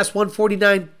PMAS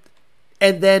 149,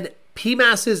 and then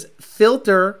PMAS's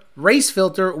filter, race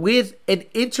filter with an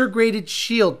integrated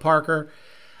shield, Parker.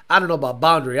 I don't know about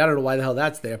boundary. I don't know why the hell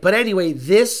that's there. But anyway,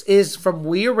 this is from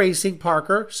Weir Racing,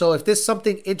 Parker. So if this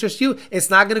something interests you, it's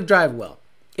not going to drive well.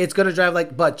 It's going to drive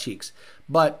like butt cheeks.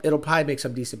 But it'll probably make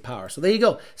some decent power. So there you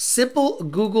go. Simple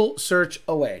Google search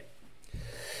away.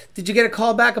 Did you get a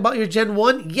call back about your Gen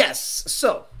 1? Yes.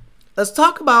 So let's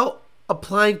talk about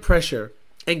applying pressure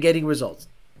and getting results.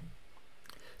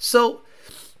 So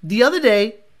the other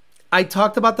day, I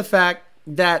talked about the fact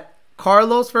that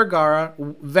Carlos Vergara,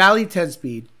 Valley 10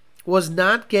 Speed, was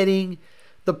not getting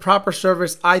the proper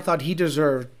service I thought he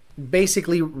deserved,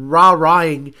 basically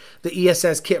rah-rahing the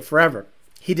ESS kit forever.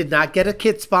 He did not get a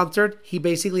kit sponsored. He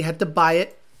basically had to buy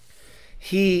it.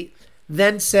 He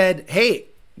then said, hey,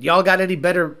 y'all got any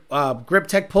better grip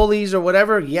tech pulleys or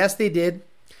whatever? Yes, they did.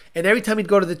 And every time he'd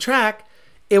go to the track,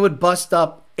 it would bust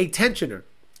up a tensioner.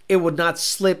 It would not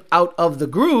slip out of the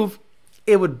groove.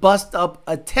 It would bust up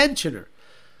a tensioner.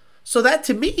 So that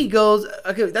to me goes,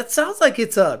 okay, that sounds like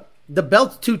it's the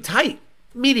belt's too tight.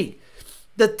 Meaning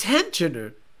the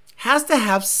tensioner has to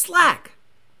have slack.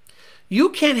 You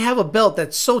can't have a belt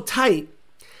that's so tight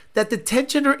that the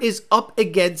tensioner is up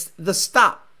against the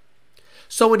stop.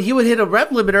 So when he would hit a rev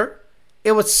limiter,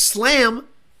 it would slam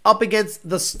up against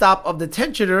the stop of the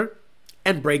tensioner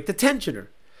and break the tensioner.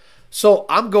 So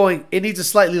I'm going, it needs a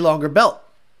slightly longer belt.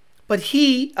 But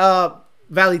he,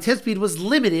 Valley 10 Speed, was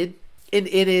limited in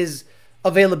his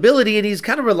availability, and he's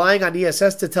kind of relying on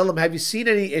ESS to tell him, have you seen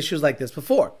any issues like this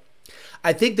before?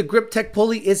 I think the grip tech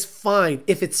pulley is fine.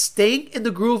 If it's staying in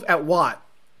the groove at watt,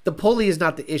 the pulley is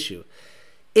not the issue.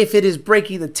 If it is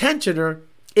breaking the tensioner,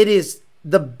 it is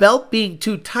the belt being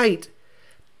too tight,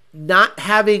 not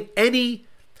having any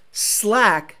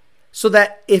slack, so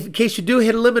that if in case you do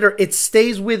hit a limiter, it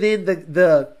stays within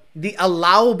the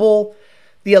allowable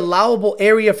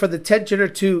area for the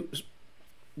tensioner to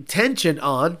tension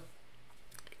on.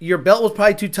 Your belt was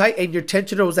probably too tight and your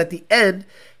tensioner was at the end,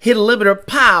 hit a limiter,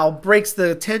 pow, breaks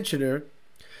the tensioner.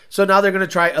 So now they're going to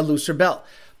try a looser belt.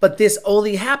 But this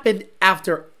only happened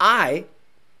after I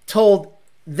told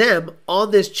them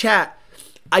on this chat,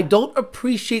 I don't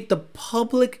appreciate the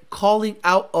public calling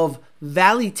out of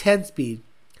Valley 10 Speed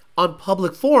on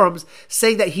public forums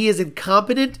saying that he is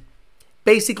incompetent,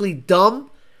 basically dumb,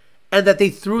 and that they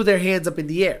threw their hands up in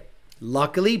the air.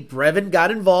 Luckily, Brevin got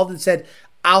involved and said,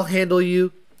 I'll handle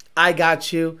you. I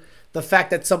got you. The fact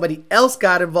that somebody else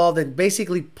got involved and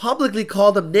basically publicly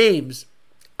called them names,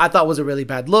 I thought was a really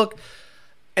bad look.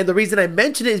 And the reason I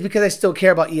mention it is because I still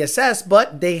care about ESS,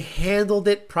 but they handled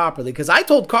it properly. Because I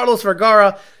told Carlos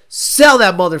Vergara, sell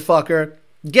that motherfucker.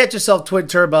 get yourself twin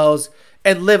turbos,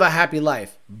 and live a happy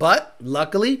life. But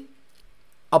luckily,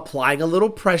 applying a little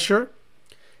pressure,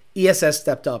 ESS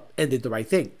stepped up and did the right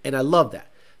thing. And I love that.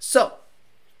 So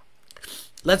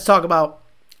let's talk about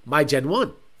my Gen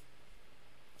 1.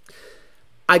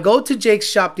 I go to Jake's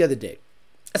shop the other day.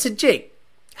 I said, Jake,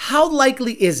 how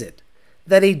likely is it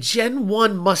that a Gen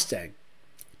 1 Mustang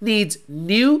needs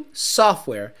new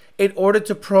software in order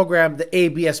to program the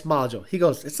ABS module? He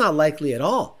goes, it's not likely at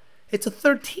all. It's a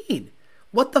 13.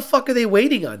 What the fuck are they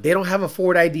waiting on? They don't have a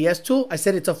Ford IDS tool? I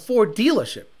said, it's a Ford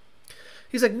dealership.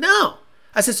 He's like, no.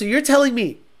 I said, so you're telling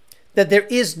me that there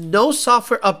is no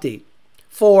software update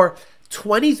for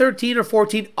 2013 or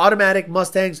 14 automatic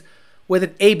Mustangs with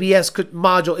an ABS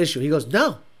module issue? He goes,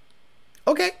 no.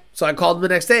 Okay. So I called him the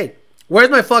next day. Where's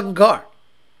my fucking car?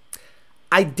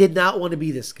 I did not want to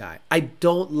be this guy. I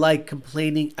don't like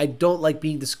complaining. I don't like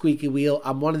being the squeaky wheel.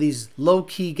 I'm one of these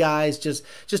low-key guys. Just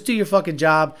do your fucking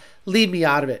job. Leave me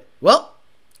out of it. Well,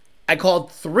 I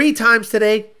called 3 times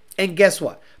today, and guess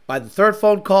what? By the 3rd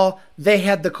phone call, they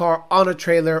had the car on a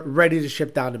trailer ready to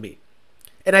ship down to me.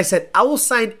 And I said, I will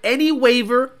sign any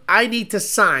waiver I need to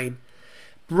sign.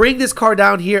 Bring this car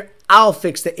down here. I'll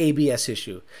fix the ABS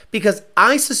issue. Because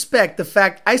I suspect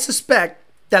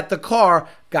that the car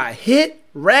got hit,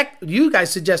 wrecked. You guys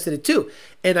suggested it too.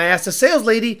 And I asked the sales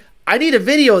lady, I need a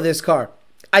video of this car.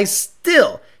 I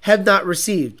still have not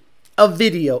received a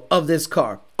video of this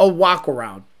car, a walk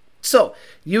around. So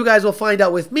you guys will find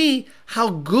out with me how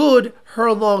good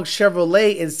Hurlong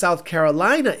Chevrolet in South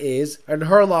Carolina is, and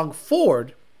Hurlong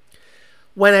Ford,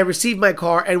 when I receive my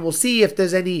car, and we'll see if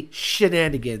there's any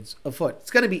shenanigans afoot. It's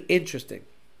going to be interesting.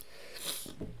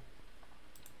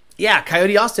 Yeah,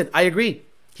 Coyote Austin, I agree.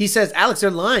 He says, Alex, they're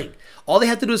lying. All they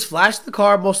have to do is flash the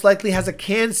car, most likely has a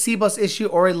CAN C-bus issue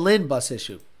or a Lund bus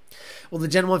issue. Will the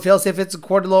Gen 1 fail if it's a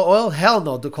quarter low oil? Hell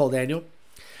no, Nicole Daniel.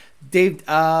 Dave,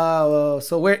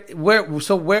 so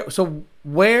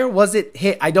where was it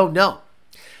hit? I don't know.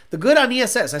 The good on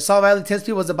ESS, I saw Valley 10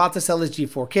 Speed was about to sell his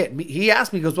G4 kit. He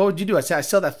asked me, he goes, what would you do? I said, I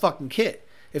sell that fucking kit.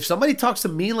 If somebody talks to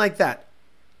me like that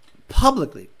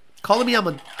publicly, calling me a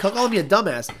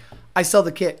dumbass, I sell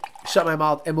the kit, shut my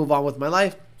mouth, and move on with my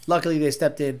life. Luckily, they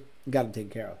stepped in and got him taken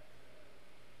care of.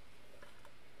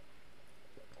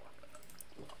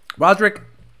 Roderick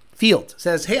Field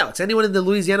says, hey, Alex, anyone in the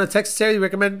Louisiana, Texas area you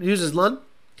recommend uses Lund?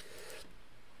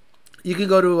 You can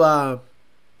go to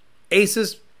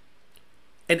Aces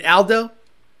and Aldo.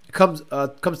 Comes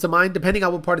to mind, depending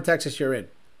on what part of Texas you're in.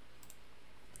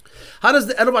 How does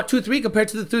the Edelbrock 2.3 compare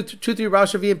to the 2.3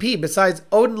 Roush or VMP? Besides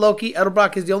Odin, Loki,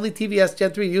 Edelbrock is the only TVS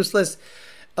Gen 3 useless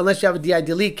unless you have a DI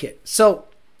delete kit. So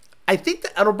I think the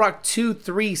Edelbrock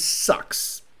 2.3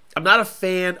 sucks. I'm not a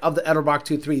fan of the Edelbrock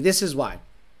 2.3. This is why.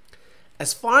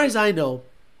 As far as I know,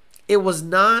 it was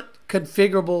not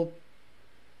configurable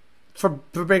for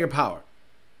bigger power.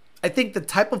 I think the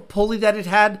type of pulley that it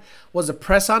had was a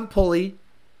press-on pulley.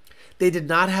 They did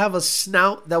not have a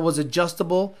snout that was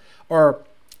adjustable or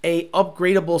a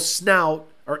upgradable snout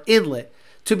or inlet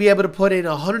to be able to put in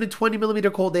a 120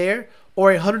 millimeter cold air or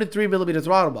a 103 millimeter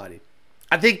throttle body.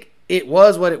 I think it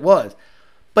was what it was,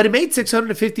 but it made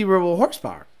 650 real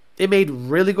horsepower. It made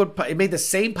really good. It made the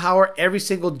same power every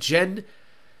single Gen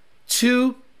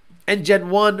 2 and Gen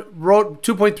 1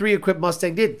 2.3 equipped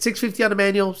Mustang did. 650 on a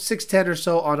manual, 610 or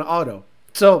so on an auto.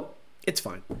 So it's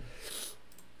fine.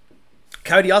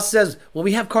 Coyote also says, when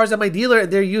we have cars at my dealer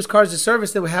and they're used cars to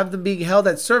service, then we have them being held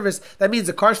at service. That means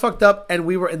the car's fucked up and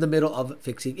we were in the middle of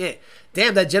fixing it.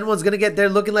 Damn, that Gen 1's going to get there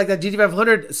looking like that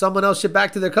GT500 someone else shipped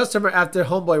back to their customer after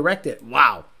homeboy wrecked it.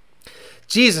 Wow.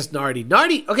 Jesus, Nardi.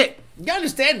 Nardi, okay, you gotta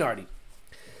understand, Nardi.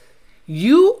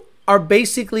 You are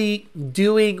basically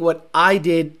doing what I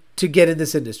did to get in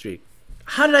this industry.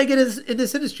 How did I get in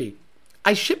this industry?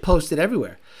 I shit posted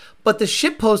everywhere. But the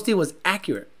shit posting was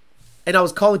accurate. And I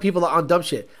was calling people on dumb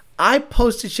shit. I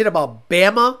posted shit about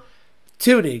Bama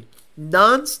tuning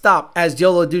nonstop as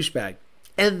YOLO douchebag.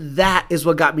 And that is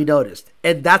what got me noticed.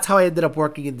 And that's how I ended up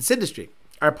working in this industry.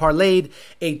 I parlayed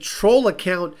a troll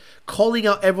account calling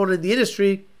out everyone in the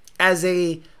industry as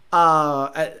getting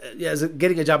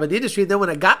a job in the industry. And then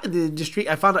when I got in the industry,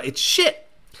 I found out it's shit.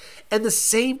 And the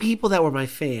same people that were my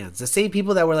fans, the same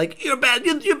people that were like, you're bad,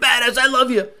 you're badass, I love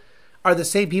you, are the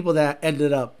same people that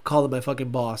ended up calling my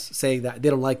fucking boss, saying that they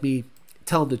don't like me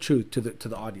telling the truth to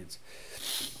the audience.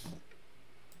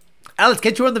 Alex,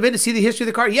 can't you run the VIN to see the history of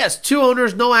the car? Yes, 2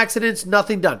 owners, no accidents,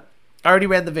 nothing done. I already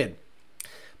ran the VIN.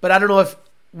 But I don't know if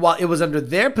while it was under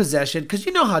their possession, because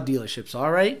you know how dealerships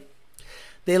are, right?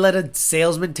 They let a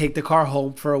salesman take the car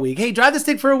home for a week. Hey, drive this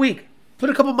thing for a week. Put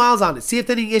a couple miles on it. See if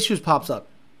any issues pops up.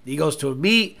 He goes to a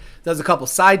meet, does a couple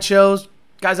sideshows,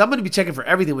 Guys, I'm going to be checking for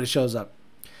everything when it shows up.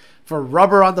 For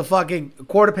rubber on the fucking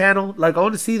quarter panel. Like, I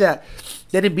want to see that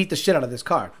they didn't beat the shit out of this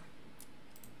car.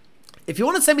 If you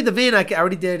want to send me the VIN, I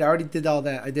already did. I already did all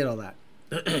that. I did all that.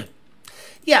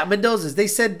 Yeah, Mendoza's. They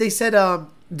said Herlong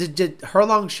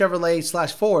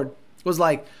Chevrolet / Ford was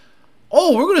like,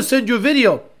 oh, we're going to send you a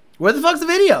video. Where the fuck's the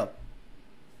video?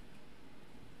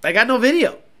 I got no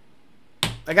video.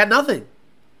 I got nothing.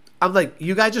 I'm like,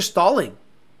 you guys are stalling.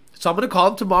 So I'm going to call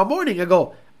them tomorrow morning. I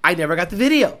go, I never got the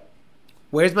video.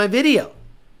 Where's my video?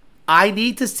 I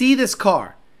need to see this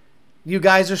car. You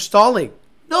guys are stalling.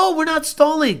 No, we're not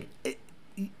stalling.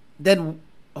 Then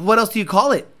what else do you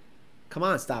call it? Come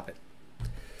on, stop it.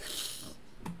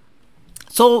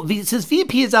 So since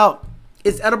VMP is out,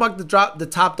 is Edelbrock the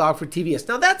top dog for TVS?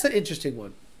 Now that's an interesting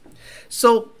one.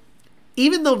 So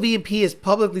even though VMP is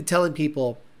publicly telling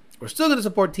people we're still going to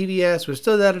support TVS, we're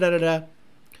still da-da-da-da-da,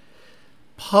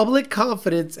 public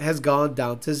confidence has gone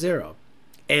down to zero.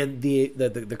 And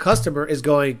the customer is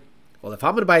going, well, if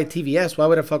I'm going to buy a TVS, why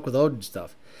would I fuck with Odin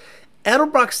stuff?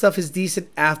 Edelbrock stuff is decent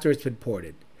after it's been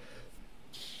ported.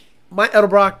 My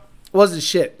Edelbrock wasn't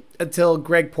shit until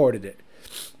Greg ported it.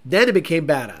 Then it became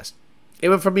badass. It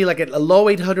went from me like a low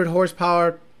 800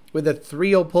 horsepower with a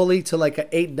 3.0 pulley to like an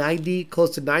 890,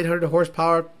 close to 900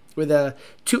 horsepower with a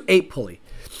 2.8 pulley.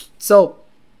 So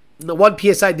the 1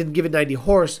 PSI didn't give it 90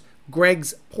 horse.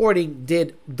 Greg's porting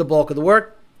did the bulk of the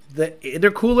work. The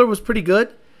intercooler was pretty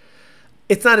good.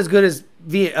 It's not as good as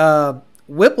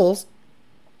Whipple's,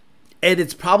 and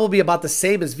it's probably about the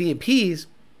same as VMP's,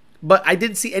 but I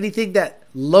didn't see anything that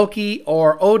Loki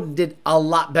or Odin did a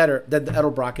lot better than the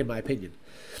Edelbrock, in my opinion.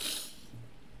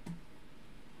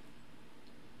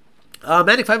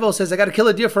 Manic50 says, I got a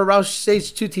killer deal for a Roush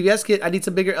Stage 2 TVS kit. I need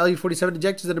some bigger LU47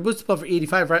 injectors and a booster pump for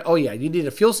 85, right? Oh, yeah. You need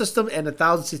a fuel system and a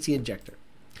 1000cc injector.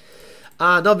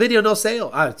 No video, no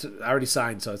sale. I already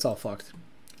signed, so it's all fucked.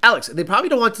 Alex, they probably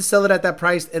don't want to sell it at that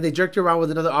price, and they jerked you around with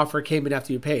another offer that came in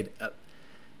after you paid.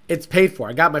 It's paid for.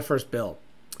 I got my first bill.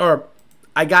 Or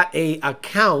I got a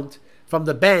account from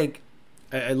the bank,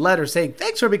 a letter saying,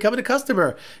 thanks for becoming a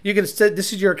customer. You're going to say,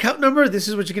 this is your account number. This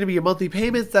is what you're going to be your monthly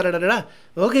payments. Da, da, da, da, da.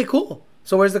 Okay, cool.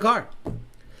 So where's the car?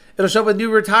 It'll show up with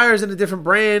newer tires and a different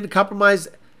brand. Compromise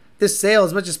this sale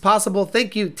as much as possible.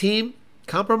 Thank you, team.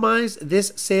 Compromise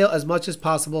this sale as much as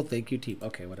possible. Thank you, team.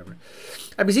 Okay, whatever.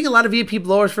 I've been seeing a lot of VMP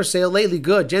blowers for sale lately.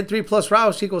 Good. Gen 3 plus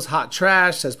Roush equals hot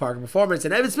trash, says Parker Performance.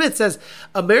 And Evan Smith says,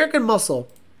 American Muscle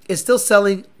is still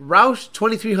selling Roush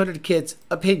 2300 kits.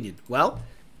 Opinion. Well,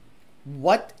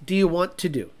 what do you want to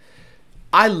do?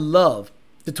 I love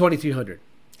the 2300.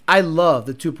 I love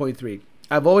the 2.3.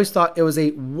 I've always thought it was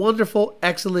a wonderful,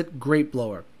 excellent, great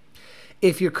blower.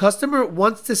 If your customer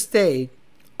wants to stay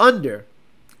under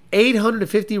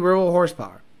 850 rural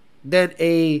horsepower, then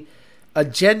a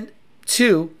Gen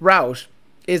 2 Roush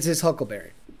is his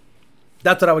huckleberry.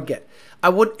 That's what I would get. I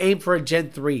wouldn't aim for a Gen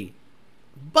 3.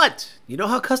 But you know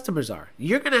how customers are.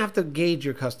 You're going to have to gauge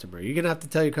your customer. You're going to have to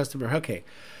tell your customer, okay,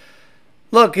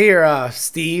 look here,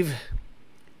 Steve,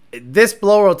 this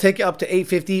blower will take you up to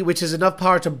 850, which is enough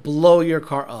power to blow your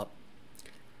car up.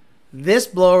 This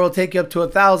blower will take you up to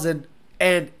 1,000,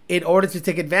 and in order to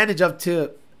take advantage of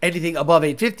to anything above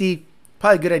 850,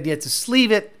 probably a good idea to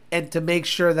sleeve it and to make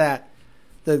sure that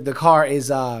the car is,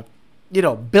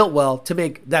 built well to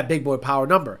make that big boy power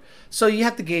number. So you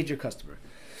have to gauge your customer.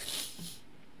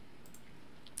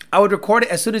 I would record it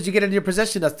as soon as you get it in your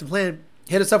possession. That's the plan.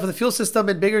 Hit us up for the fuel system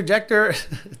and bigger injector.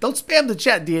 Don't spam the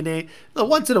chat, DNA. No,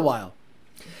 once in a while.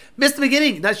 Missed the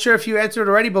beginning. Not sure if you answered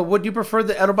already, but would you prefer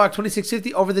the Edelbrock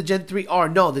 2650 over the Gen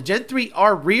 3R? No, the Gen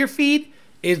 3R rear feed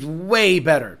is way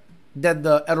better than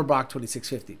the Edelbrock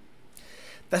 2650.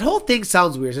 That whole thing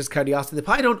sounds weird, says Cardiosity. They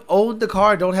probably don't own the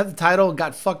car, don't have the title, and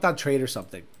got fucked on trade or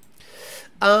something.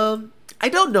 I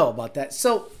don't know about that.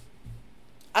 So,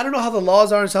 I don't know how the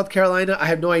laws are in South Carolina. I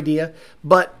have no idea.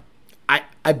 But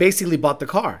I basically bought the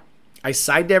car. I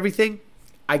signed everything.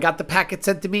 I got the packet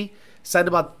sent to me. Signed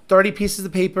about 30 pieces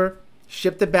of paper.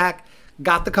 Shipped it back.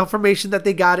 Got the confirmation that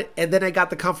they got it. And then I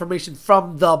got the confirmation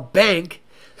from the bank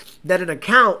that an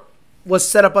account was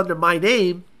set up under my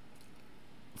name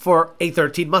for a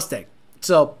 13 Mustang.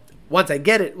 So once I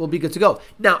get it, we'll be good to go.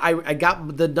 Now, I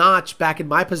got the notch back in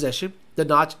my possession. The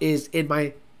notch is in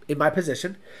my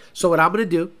possession. So what I'm going to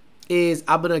do is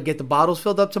I'm going to get the bottles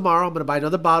filled up tomorrow. I'm going to buy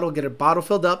another bottle, get a bottle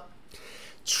filled up.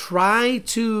 Try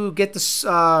to get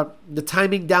the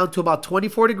timing down to about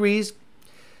 24 degrees.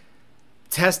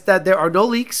 Test that there are no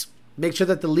leaks. Make sure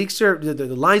that the leaks are,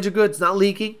 the lines are good. It's not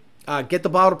leaking. Get the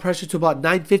bottle pressure to about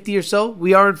 950 or so.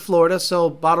 We are in Florida, so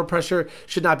bottle pressure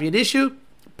should not be an issue.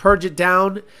 Purge it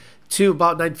down to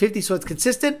about 950 so it's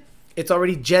consistent. It's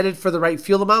already jetted for the right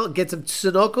fuel amount. Get some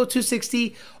Sunoco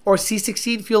 260 or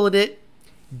C16 fuel in it.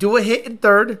 Do a hit in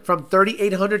third from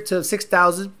 3,800 to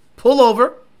 6,000. Pull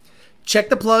over. Check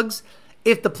the plugs.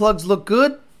 If the plugs look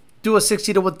good, do a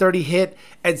 60 to 130 hit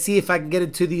and see if I can get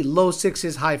into the low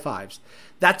sixes, high fives.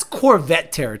 That's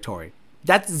Corvette territory.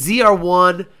 That's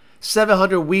ZR1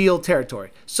 700 wheel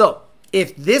territory. So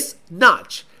if this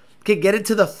notch can get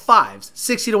into the fives,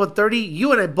 60 to 130,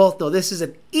 you and I both know this is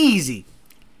an easy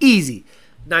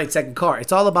 9-second car.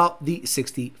 It's all about the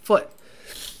 60 foot.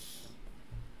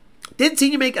 Didn't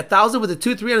see you make 1,000 with a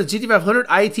 2.3 on the GT500.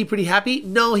 IAT pretty happy.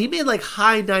 No, he made like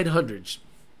high 900s.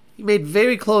 He made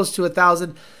very close to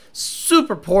 1,000.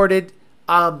 Super ported,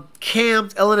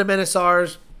 camped, LNM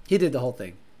NSRs. He did the whole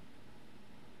thing.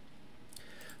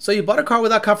 So you bought a car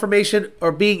without confirmation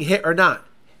or being hit or not.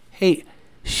 Hey,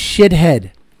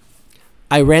 shithead.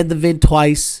 I ran the VIN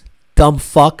twice. Dumb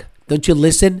fuck. Don't you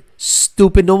listen?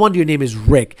 Stupid. No wonder your name is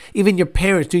Rick. Even your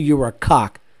parents knew you were a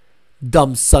cock.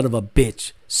 Dumb son of a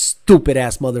bitch. Stupid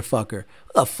ass motherfucker.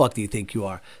 What the fuck do you think you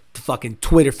are? The fucking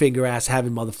Twitter finger ass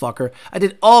having motherfucker. I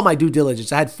did all my due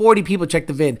diligence. I had 40 people check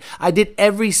the VIN. I did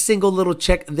every single little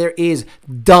check there is.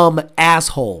 Dumb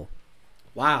asshole.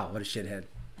 Wow, what a shithead.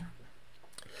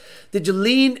 Did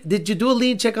you do a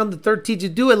lean check on the 13? Did you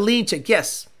do a lean check?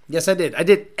 Yes. Yes, I did. I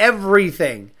did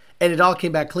everything. And it all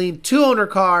came back clean. 2-owner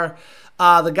car.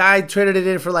 The guy traded it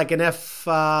in for like an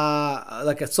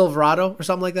like a Silverado or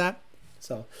something like that.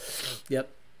 So, yep.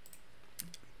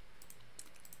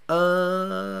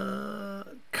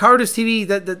 Carter's TV.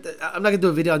 I'm not gonna do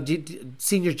a video on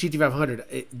Senior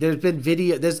GT500. There's been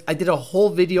video. I did a whole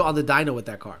video on the dyno with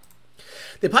that car.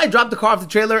 They probably dropped the car off the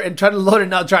trailer and tried to load it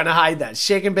now, trying to hide that.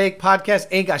 Shake and Bake podcast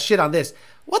ain't got shit on this.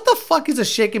 What the fuck is a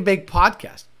Shake and Bake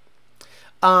podcast?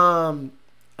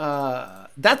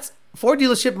 That's Ford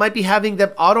dealership might be having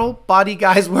them auto body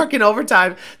guys working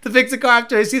overtime to fix the car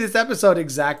after I see this episode.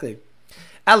 Exactly.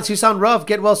 Alex, you sound rough.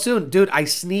 Get well soon. Dude, I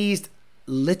sneezed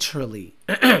literally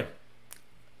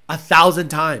 1,000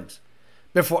 times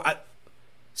before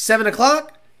 7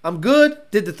 o'clock. I'm good.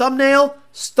 Did the thumbnail.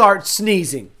 Start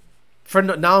sneezing.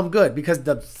 Now I'm good because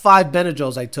the 5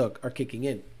 Benadryls I took are kicking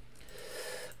in.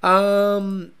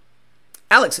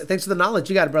 Alex, thanks for the knowledge.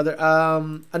 You got it, brother.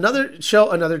 Another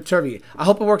show, another turvy. I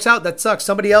hope it works out. That sucks.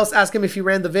 Somebody else asked him if he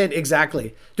ran the VIN.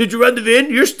 Exactly. Did you run the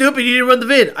VIN? You're stupid. You didn't run the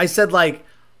VIN. I said like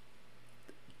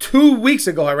 2 weeks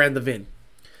ago I ran the VIN.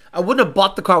 I wouldn't have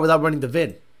bought the car without running the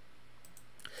VIN.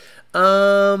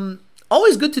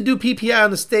 Always good to do PPI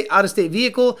on the out-of-state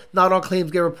vehicle. Not all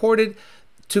claims get reported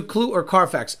to Clue or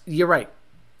Carfax. You're right.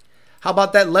 How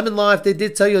about that lemon law? If they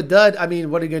did tell you a dud, I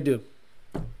mean, what are you going to do?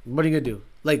 What are you going to do?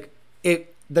 Like, if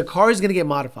the car is going to get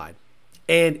modified,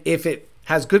 and if it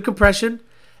has good compression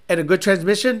and a good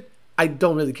transmission, I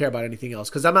don't really care about anything else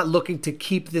because I'm not looking to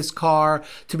keep this car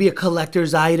to be a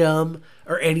collector's item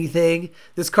or anything.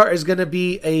 This car is going to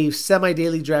be a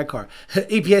semi-daily drag car.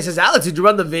 EPA says, Alex, did you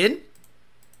run the VIN?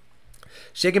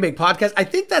 Shake and Bake podcast. I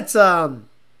think that's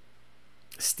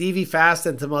Stevie Fast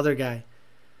and some other guy.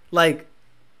 Like,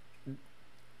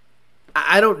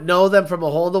 I don't know them from a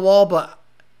hole in the wall, but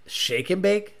Shake and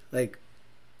Bake? Like,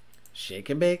 Shake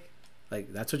and Bake?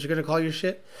 Like, that's what you're going to call your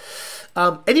shit?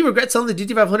 Any regrets selling the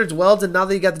GT500's welds and now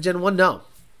that you got the Gen 1? No.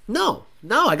 No.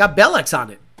 I got Bellex on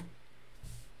it.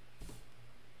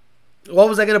 What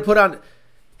was I going to put on?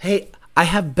 Hey, I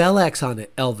have Bellex on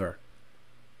it, Elver.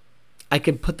 I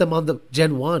can put them on the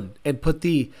Gen 1 and put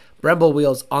the Brembo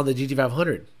wheels on the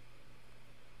GT500.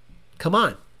 Come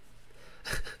on.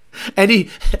 And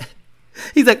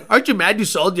he's like, aren't you mad you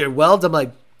sold your welds? I'm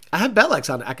like, I have Bellex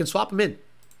on it. I can swap them in.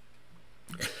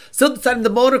 Still deciding the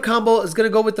motor combo is going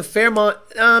to go with the Fairmont.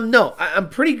 No, I'm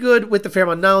pretty good with the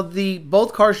Fairmont. Now,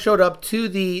 both cars showed up to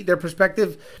their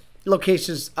respective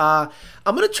locations. I'm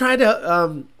going to try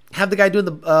to have the guy doing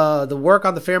the work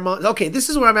on the Fairmont. Okay, this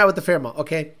is where I'm at with the Fairmont,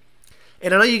 okay?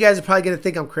 And I know you guys are probably going to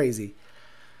think I'm crazy.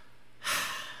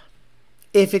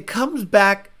 If it comes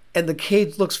back and the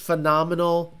cage looks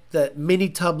phenomenal, the mini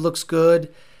tub looks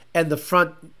good, and the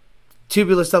front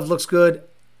tubular stuff looks good,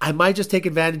 I might just take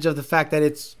advantage of the fact that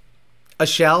it's a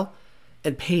shell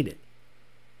and paint it.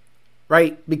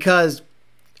 Right? Because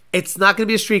it's not going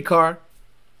to be a street car.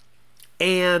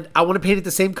 And I want to paint it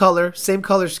the same color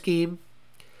scheme.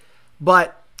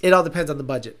 But it all depends on the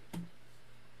budget.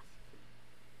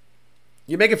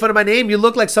 You're making fun of my name? You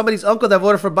look like somebody's uncle that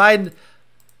voted for Biden.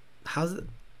 How's it?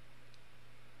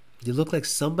 You look like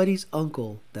somebody's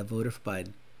uncle that voted for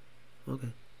Biden. Okay.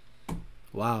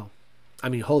 Wow. I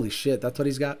mean, holy shit. That's what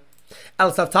he's got.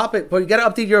 Alex, off topic. But you got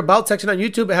to update your about section on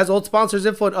YouTube. It has old sponsors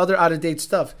info and other out-of-date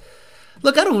stuff.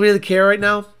 Look, I don't really care right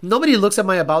now. Nobody looks at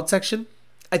my about section.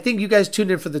 I think you guys tuned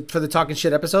in for the talking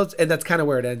shit episodes, and that's kind of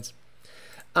where it ends.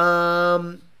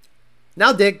 Now,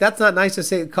 Dick, that's not nice to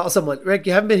say. Call someone. Rick,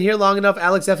 you haven't been here long enough.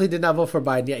 Alex definitely did not vote for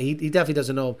Biden. Yeah, he definitely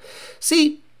doesn't know.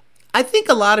 See, I think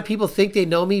a lot of people think they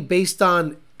know me based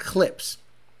on clips.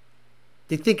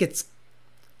 They think it's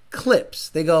clips.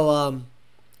 They go,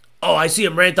 oh, I see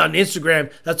him rant on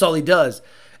Instagram. That's all he does.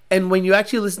 And when you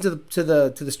actually listen to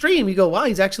the stream, you go, wow,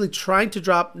 he's actually trying to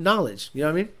drop knowledge. You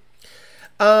know what I mean?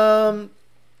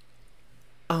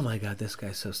 Oh my God, this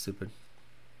guy's so stupid.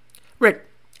 Rick,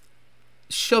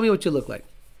 show me what you look like.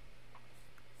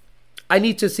 I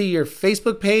need to see your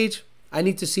Facebook page. I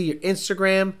need to see your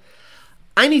Instagram.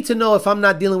 I need to know if I'm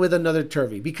not dealing with another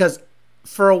Turvey, because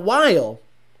for a while,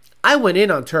 I went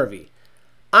in on Turvey.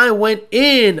 And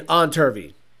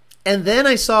then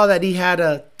I saw that he had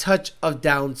a touch of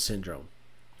Down syndrome.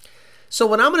 So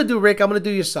what I'm going to do, Rick, I'm going to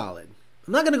do you solid.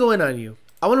 I'm not going to go in on you.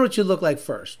 I wonder what you look like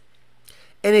first.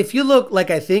 And if you look like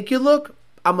I think you look,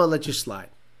 I'm going to let you slide.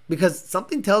 Because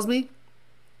something tells me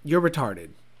you're retarded.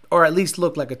 Or at least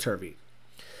look like a Turvey.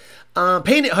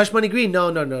 Paint it Hush Money Green. No.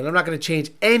 I'm not going to change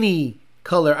any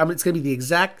color. It's going to be the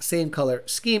exact same color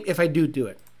scheme if I do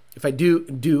it. If I do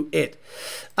it.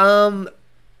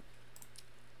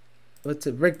 What's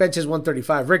it? Rick benches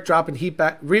 135. Rick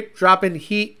dropping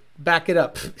heat back it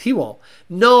up. He won't.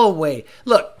 No way.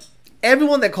 Look,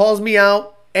 everyone that calls me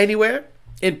out anywhere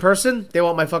in person, they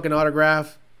want my fucking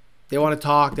autograph. They want to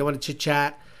talk. They want to chit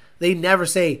chat. They never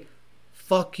say,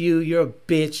 fuck you, you're a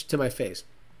bitch to my face.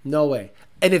 No way.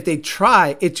 And if they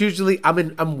try, it's usually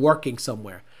I'm working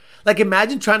somewhere. Like,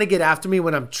 imagine trying to get after me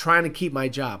when I'm trying to keep my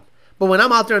job. But when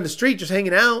I'm out there on the street just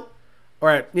hanging out, or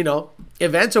at,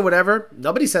 events or whatever,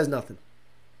 nobody says nothing.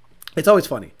 It's always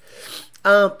funny.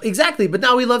 Exactly. But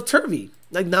now we love Turvey.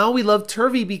 Like, now we love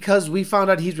Turvey because we found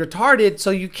out he's retarded,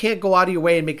 so you can't go out of your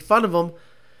way and make fun of him,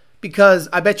 because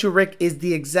I bet you Rick is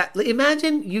the exact...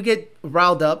 Imagine you get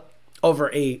riled up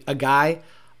over a guy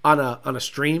on a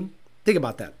stream. Think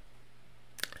about that.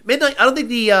 Midnight, I don't think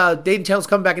the dating channel's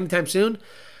coming back anytime soon.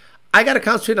 I got to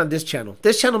concentrate on this channel.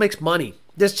 This channel makes money.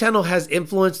 This channel has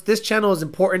influence. This channel is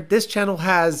important. This channel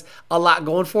has a lot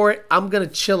going for it. I'm going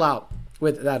to chill out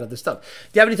with that other stuff. Do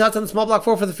you have any thoughts on the small block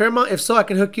 4 for the Fairmont? If so, I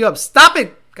can hook you up. Stop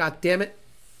it! God damn it.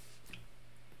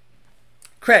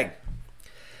 Craig,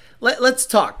 let's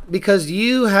talk, because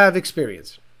you have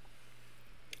experience.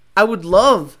 I would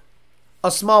love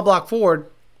a small block Ford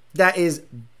that is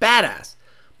badass.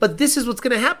 But this is what's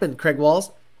going to happen, Craig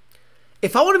Walls.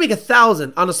 If I want to make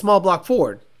 1,000 on a small block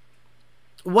Ford,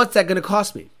 what's that going to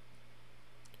cost me?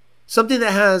 Something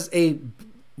that has a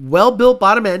well-built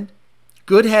bottom end,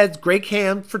 good heads, great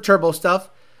cam for turbo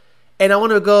stuff, and I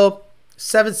want to go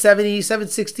 770,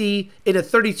 760 in a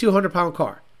 3,200 pound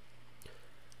car.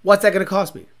 What's that going to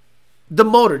cost me? The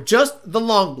motor, just the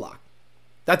long block.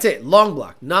 That's it, long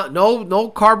block. No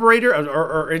carburetor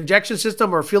or injection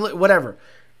system or fuel, whatever.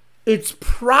 It's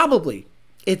probably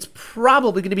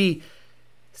going to be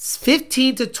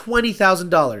 $15,000 to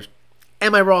 $20,000.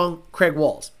 Am I wrong, Craig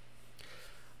Walls?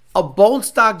 A bone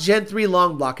stock Gen 3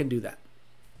 long block can do that.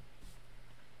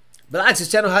 But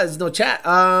Alex's channel has no chat.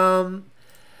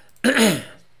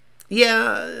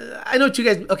 Yeah, I know what you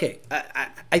guys. Okay,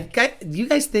 you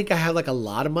guys think I have like a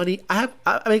lot of money? I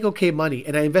make okay money,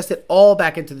 and I invest it all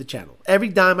back into the channel. Every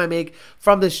dime I make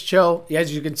from this show,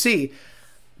 as you can see,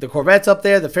 the Corvette's up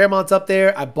there, the Fairmont's up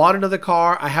there. I bought another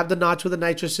car. I have the notch with the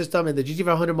nitro system, and the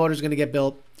GT500 motor is going to get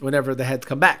built whenever the heads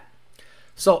come back.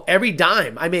 So every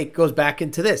dime I make goes back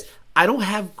into this. I don't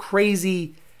have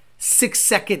crazy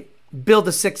 6-second build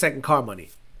a 6-second car money.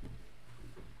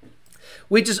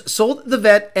 We just sold the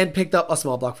Vet and picked up a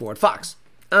small block Ford Fox.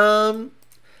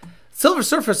 Silver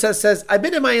Surfer says, I've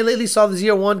been in MIA lately, saw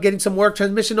the 01 getting some work.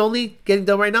 Transmission only, getting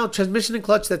done right now. Transmission and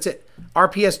clutch, that's it.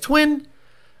 RPS twin.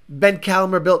 Ben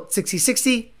Calamer built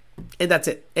 6060, and that's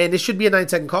it. And it should be a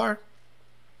 9-second car.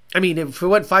 I mean, if we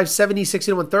went 570,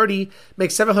 60 to 130,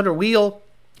 makes 700 wheel,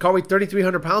 car weight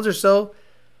 3,300 pounds or so.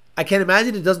 I can't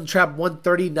imagine it doesn't trap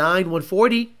 139,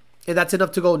 140, and that's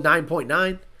enough to go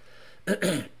 9.9.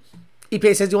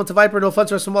 EPA says you want the Viper, no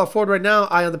funds for a small Ford right now.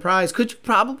 Eye on the prize. Could you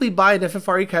probably buy an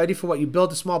FFRE Coyote for what you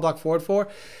built a small block Ford for?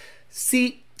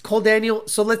 See, Cole Daniel,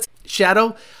 so let's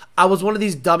Shadow. I was one of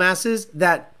these dumbasses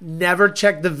that never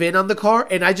checked the VIN on the car,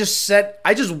 and I just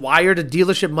wired a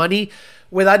dealership money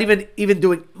without even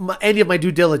doing any of my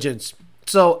due diligence.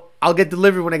 So I'll get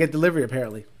delivery when I get delivery,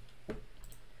 apparently.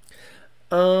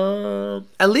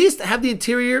 At least have the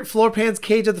interior, floor pans,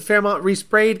 cage of the Fairmont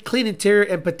resprayed, clean interior,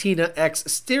 and patina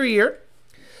exterior.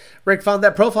 Rick found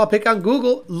that profile pic on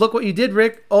Google. Look what you did,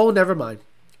 Rick. Oh, never mind.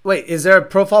 Wait, is there a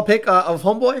profile pic of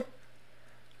Homeboy?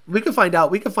 We can find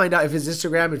out. We can find out if it's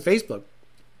Instagram and Facebook.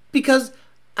 Because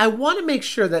I want to make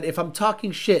sure that if I'm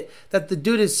talking shit, that the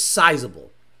dude is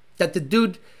sizable. That the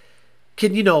dude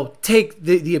can, you know, take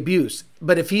the abuse.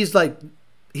 But if he's like,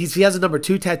 he has a number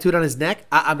 2 tattooed on his neck,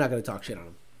 I'm not going to talk shit on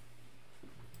him.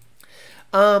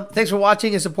 Thanks for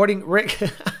watching and supporting Rick.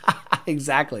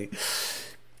 Exactly.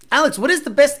 Alex, what is the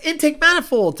best intake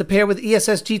manifold to pair with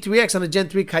ESS G3X on a Gen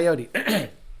 3 Coyote?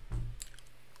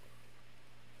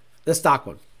 The stock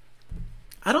one.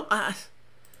 I don't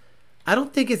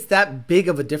think it's that big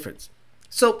of a difference.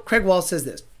 So Craig Wall says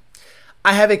this.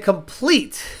 I have a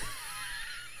complete...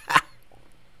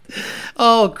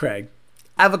 Oh, Craig.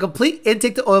 I have a complete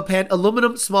intake to oil pan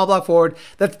aluminum small block forward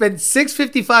that's been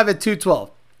 655 at 212.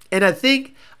 And I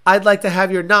think I'd like to have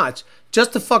your notch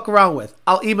just to fuck around with.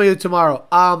 I'll email you tomorrow.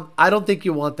 I don't think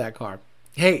you want that car.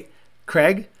 Hey,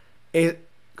 Craig,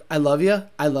 I love you.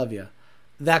 I love you.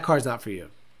 That car's not for you.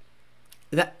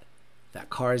 That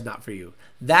car is not for you.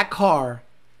 That car,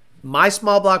 my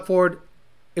small block forward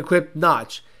equipped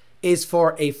notch, is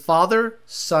for a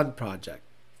father-son project.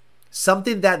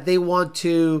 Something that they want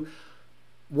to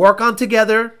work on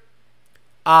together,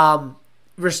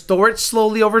 restore it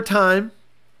slowly over time.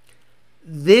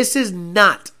 This is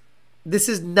not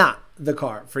the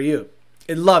car for you.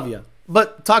 I love you,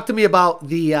 but talk to me about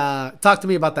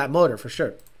that motor for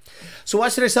sure. So why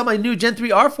should I sell my new Gen 3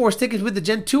 R4 sticking with the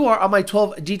Gen 2R on my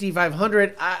 12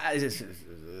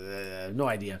 GT500? No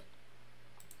idea.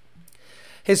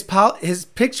 His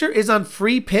picture is on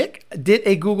free pick. Did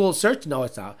a Google search? No,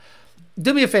 it's not.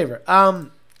 Do me a favor.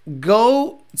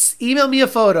 Go email me a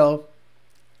photo.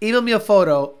 Email me a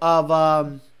photo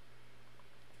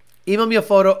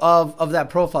of that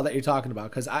profile that you're talking about,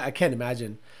 because I can't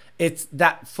imagine it's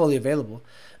that fully available.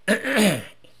 He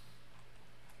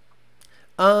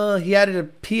added a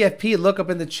PFP look up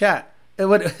in the chat.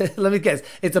 Let me guess.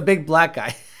 It's a big black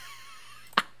guy.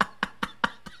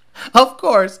 Of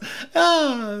course.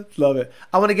 Love it.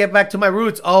 I want to get back to my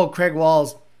roots. Oh, Craig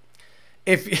Walls.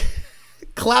 If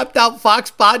clapped out Fox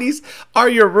bodies are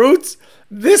your roots,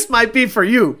 this might be for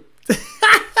you.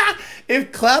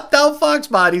 If clapped out Fox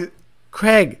bodies,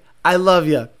 Craig, I love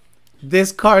you.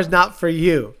 This car's not for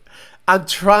you. I'm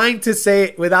trying to say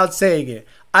it without saying it.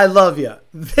 I love you.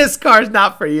 This car's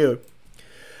not for you.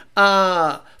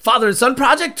 Father and son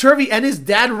project, Turvey and his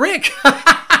dad Rick.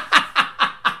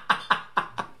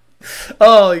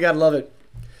 Oh, you gotta love it.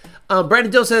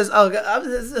 Brandon Doe says, "Oh,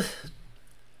 I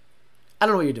don't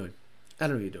know what you're doing. I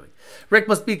don't know what you're doing." Rick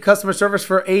must be customer service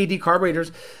for AED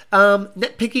carburetors.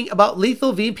 Nitpicking about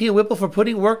Lethal, VMP, and Whipple for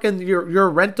putting work in your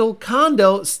rental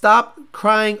condo. Stop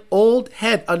crying, old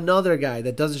head. Another guy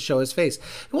that doesn't show his face.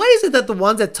 Why is it that the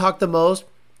ones that talk the most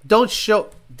don't show?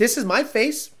 This is my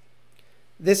face.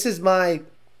 This is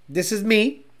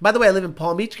me. By the way, I live in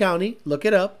Palm Beach County. Look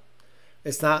it up.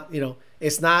 It's not,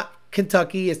 it's not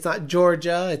Kentucky. It's not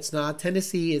Georgia. It's not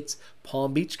Tennessee. It's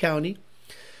Palm Beach County.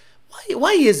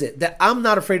 Why is it that I'm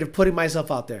not afraid of putting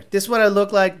myself out there? This is what I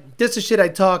look like. This is shit I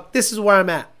talk. This is where I'm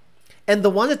at. And the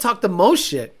ones that talk the most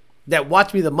shit, that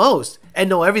watch me the most and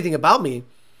know everything about me,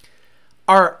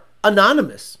 are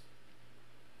anonymous.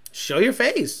 Show your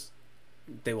face.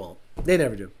 They won't. They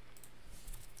never do.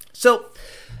 So,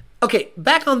 okay,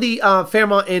 back on the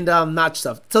Fairmont and Notch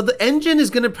stuff. So the engine is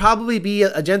going to probably be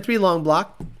a Gen 3 long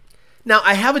block. Now,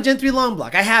 I have a Gen 3 long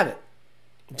block. I have it.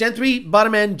 Gen 3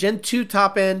 bottom end, Gen 2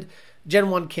 top end, Gen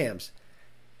 1 cams.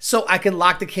 So I can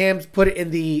lock the cams, put it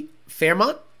in the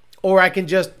Fairmont, or I can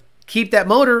just keep that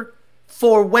motor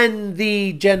for when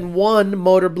the Gen 1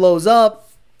 motor blows up.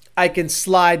 I can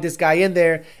slide this guy in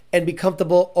there and be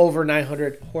comfortable over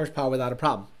 900 horsepower without a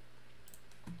problem.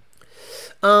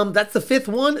 That's the 5th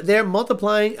one. They're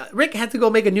multiplying. Rick had to go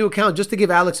make a new account just to give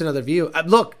Alex another view.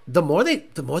 Look, the more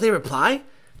they reply,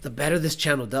 the better this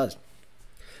channel does.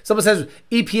 Someone says,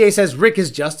 EPA says Rick is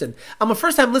Justin. I'm a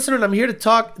first-time listener and I'm here to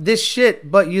talk this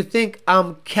shit, but you think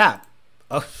I'm Cap.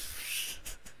 Oh.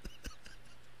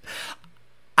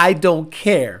 I don't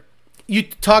care. You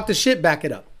talk the shit, back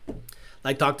it up.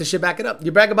 Like, talk the shit, back it up.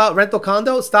 You brag about rental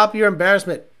condo? Stop your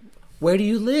embarrassment. Where do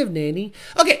you live, Nanny?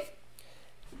 Okay.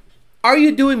 Are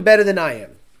you doing better than I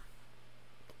am?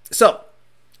 So,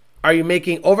 are you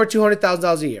making over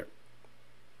 $200,000 a year?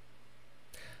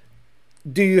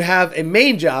 Do you have a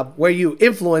main job where you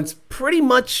influence pretty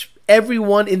much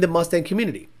everyone in the Mustang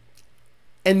community?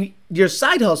 And your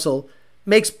side hustle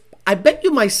makes, I bet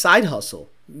you my side hustle,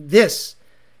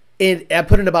 I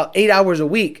put in about 8 hours a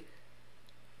week.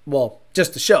 Well,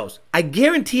 just the shows. I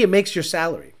guarantee it makes your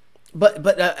salary.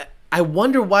 But I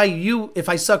wonder why if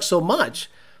I suck so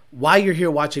much, why you're here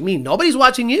watching me. Nobody's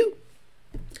watching you.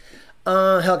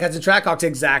 Hellcats and Trackhawks,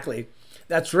 exactly.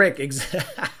 That's Rick.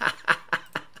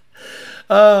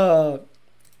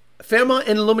 Fairmont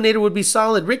and Illuminator would be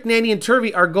solid. Rick, Nanny, and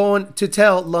Turvey are going to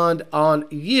tell Lund on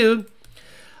you.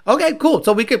 Okay, cool.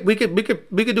 So we could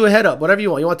do a head up, whatever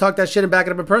you want. You want to talk that shit and back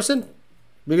it up in person?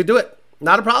 We could do it.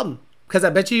 Not a problem. Because I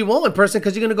bet you won't in person,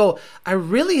 because you're gonna go, I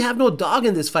really have no dog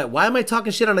in this fight. Why am I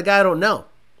talking shit on a guy I don't know?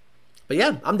 But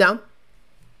yeah, I'm down.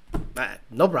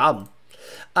 No problem.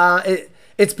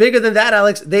 It's bigger than that,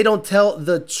 Alex. They don't tell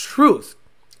the truth.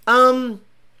 I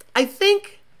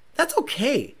think that's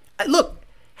okay. Look,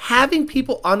 having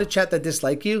people on the chat that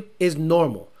dislike you is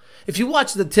normal. If you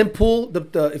watch the Tim Pool,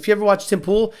 if you ever watch Tim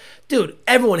Pool, dude,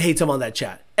 everyone hates him on that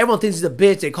chat. Everyone thinks he's a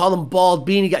bitch. They call him bald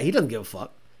beanie guy. He doesn't give a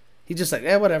fuck. He's just like,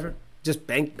 whatever. Just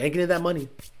banking in that money.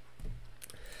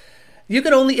 You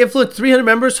can only influence 300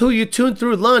 members who you tune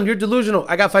through Lund. You're delusional.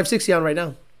 I got 560 on right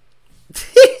now.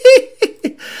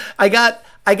 I got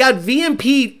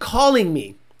VMP calling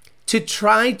me to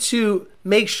try to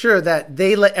make sure that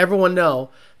they let everyone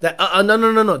know that no.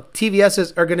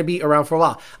 TVSs are going to be around for a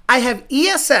while. I have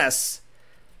ESS,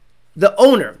 the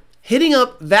owner, hitting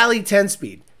up Valley 10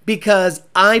 Speed because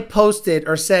I posted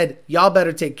or said, y'all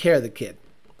better take care of the kid.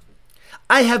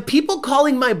 I have people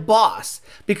calling my boss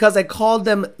because I called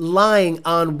them lying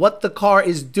on what the car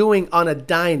is doing on a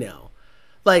dyno.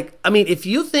 Like, I mean, if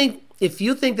you think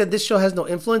that this show has no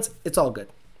influence, it's all good.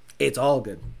 It's all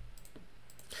good.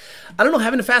 I don't know,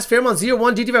 having a fast Fairmont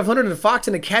 01 GT500 and a Fox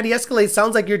and a Caddy Escalade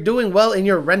sounds like you're doing well in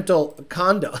your rental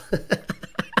condo.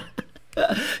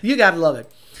 You gotta love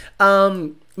it.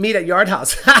 Meet at Yard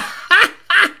House.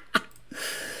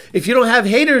 If you don't have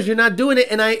haters, you're not doing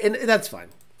it, and that's fine.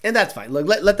 And that's fine. Look,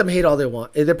 let them hate all they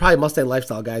want. They're probably Mustang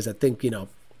lifestyle guys that think, you know,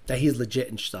 that he's legit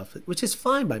and stuff, which is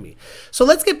fine by me. So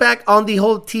let's get back on the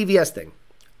whole TVS thing.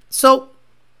 So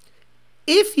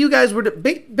if you guys were to,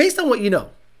 based on what you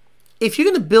know, if you're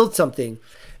going to build something,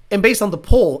 and based on the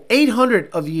poll,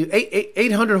 800 of you,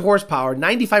 800 horsepower,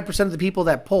 95% of the people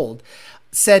that polled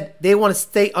said they want to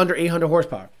stay under 800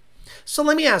 horsepower. So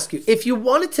let me ask you, if you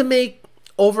wanted to make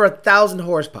over 1,000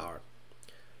 horsepower,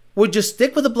 would you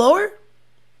stick with a blower?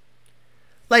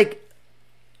 Like,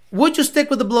 would you stick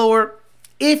with the blower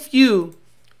if you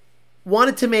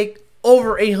wanted to make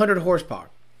over 800 horsepower?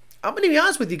 I'm going to be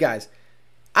honest with you guys.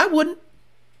 I wouldn't.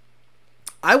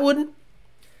 I wouldn't.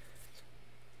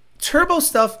 Turbo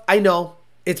stuff, I know,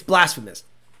 it's blasphemous.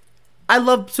 I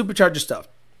love supercharger stuff.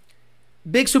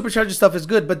 Big supercharger stuff is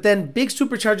good, but then big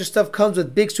supercharger stuff comes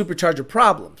with big supercharger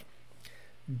problems.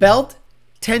 Belt,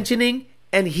 tensioning,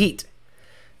 and heat.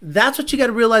 That's what you got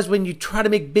to realize when you try to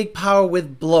make big power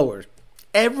with blowers.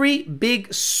 Every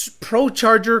big pro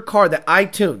charger car that I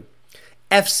tune,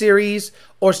 F-Series,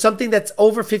 or something that's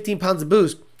over 15 pounds of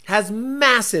boost, has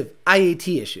massive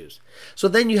IAT issues. So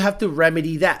then you have to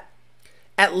remedy that.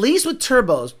 At least with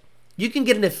turbos, you can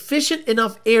get an efficient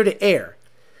enough air-to-air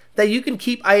that you can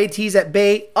keep IATs at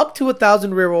bay up to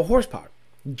 1,000 rear-wheel horsepower.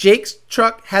 Jake's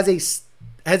truck has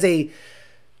an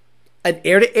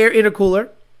air-to-air intercooler,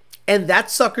 and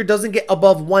that sucker doesn't get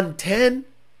above 110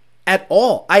 at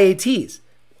all, IATs,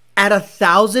 at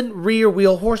 1,000 rear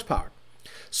wheel horsepower.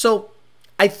 So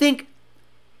I think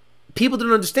people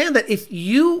don't understand that if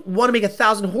you want to make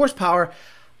 1,000 horsepower,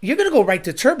 you're going to go right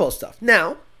to turbo stuff.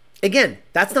 Now, again,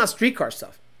 that's not street car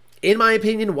stuff. In my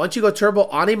opinion, once you go turbo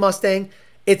on a Mustang,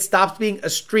 it stops being a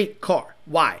street car.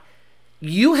 Why?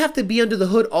 You have to be under the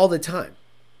hood all the time.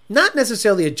 Not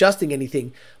necessarily adjusting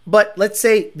anything, but let's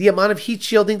say the amount of heat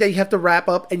shielding that you have to wrap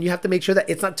up and you have to make sure that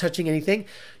it's not touching anything.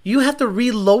 You have to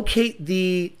relocate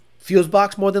the fuse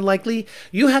box more than likely.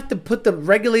 You have to put the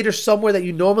regulator somewhere that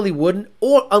you normally wouldn't,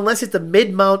 or unless it's a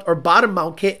mid-mount or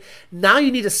bottom-mount kit, now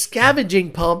you need a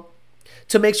scavenging pump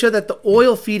to make sure that the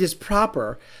oil feed is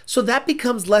proper. So that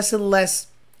becomes less and less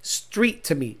street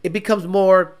to me. It becomes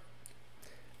more,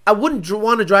 I wouldn't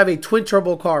want to drive a twin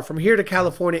turbo car from here to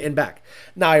California and back.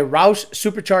 Now, a Roush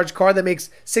supercharged car that makes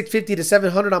 650 to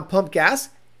 700 on pump gas,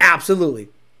 absolutely.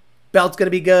 Belt's going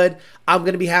to be good. I'm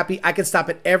going to be happy. I can stop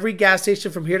at every gas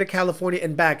station from here to California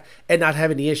and back and not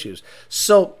have any issues.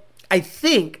 So I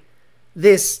think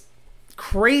this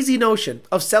crazy notion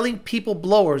of selling people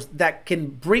blowers that can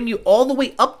bring you all the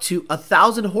way up to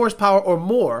 1,000 horsepower or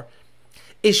more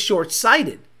is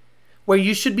short-sighted, where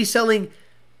you should be selling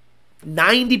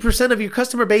 90% of your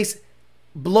customer base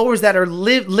blowers that are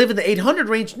live in the 800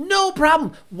 range, no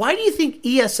problem. Why do you think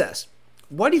ESS?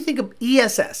 Why do you think of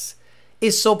ESS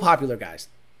is so popular, guys?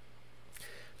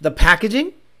 The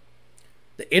packaging,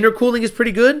 the intercooling is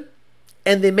pretty good,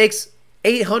 and it makes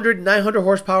 800, 900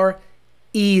 horsepower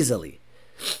easily.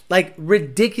 Like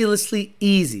ridiculously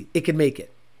easy it can make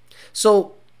it.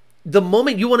 So the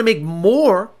moment you want to make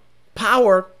more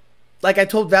power, like I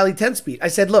told Valley 10 Speed, I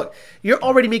said, look, you're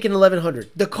already making 1100.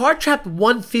 The car trapped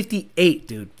 158,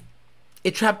 dude.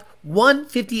 It trapped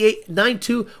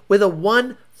 158.92 with a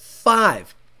 1.5.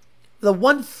 The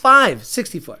 1.5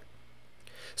 60 foot.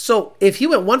 So if he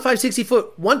went 1.5 60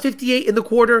 foot, 158 in the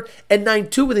quarter, and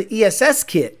 9.2 with an ESS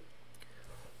kit,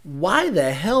 why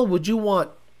the hell would you want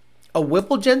a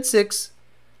Whipple Gen 6,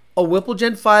 a Whipple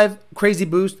Gen 5 Crazy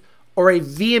Boost, or a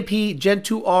VMP Gen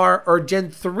 2R or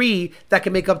Gen 3 that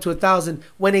can make up to 1,000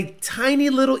 when a tiny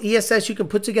little ESS you can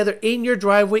put together in your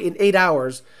driveway in 8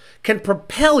 hours can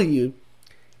propel you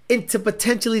into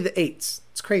potentially the 8s?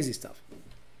 It's crazy stuff.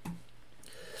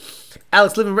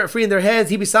 Alex living rent free in their heads.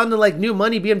 He be sounding like new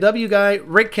money BMW guy.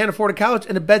 Rick can't afford a couch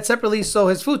and a bed separately, so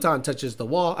his futon touches the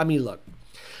wall. I mean, look,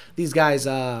 these guys,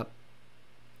 I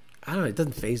don't know, it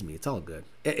doesn't faze me. It's all good.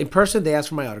 In person, they ask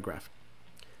for my autograph.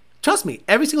 Trust me,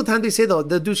 every single time they say they'll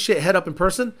do shit head up in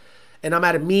person, and I'm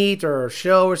at a meet or a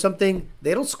show or something,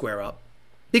 they don't square up.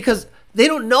 Because they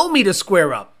don't know me to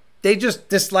square up. They just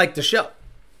dislike the show.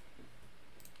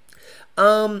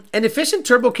 An efficient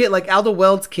turbo kit like Aldo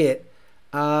Weld's kit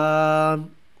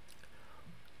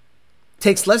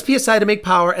takes less PSI to make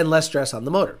power and less stress on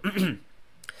the motor.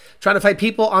 Trying to fight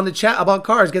people on the chat about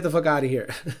cars. Get the fuck out of here.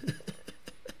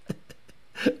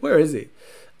 Where is he?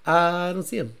 I don't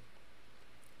see him.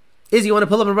 Izzy, you want to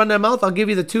pull up and run that mouth? I'll give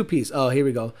you the 2-piece. Oh, here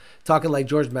we go. Talking like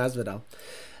George Masvidal.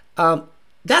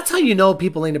 That's how you know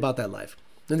people ain't about that life.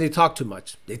 And they talk too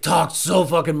much. They talk so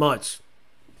fucking much.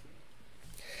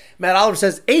 Matt Oliver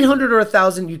says, 800 or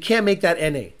 1,000, you can't make that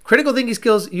NA. Critical thinking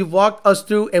skills you've walked us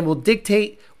through and will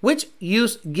dictate which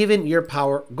use given your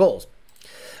power goals.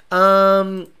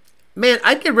 Man,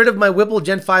 I'd get rid of my Whipple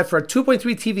Gen 5 for a 2.3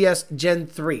 TVS Gen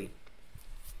 3.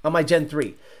 On my Gen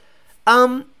 3.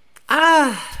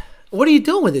 What are you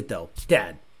doing with it, though,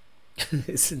 Dad?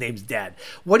 His name's Dad.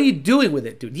 What are you doing with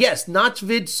it, dude? Yes, notch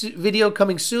video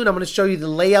coming soon. I'm going to show you the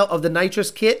layout of the nitrous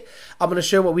kit. I'm going to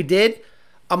show you what we did.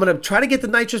 I'm going to try to get the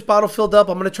nitrous bottle filled up.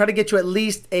 I'm going to try to get you at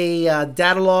least a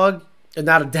data log.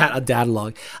 Not a data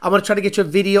log. I'm going to try to get you a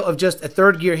video of just a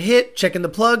third gear hit, checking the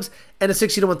plugs, and a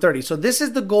 60 to 130. So this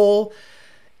is the goal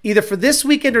either for this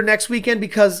weekend or next weekend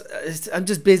because I'm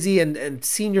just busy and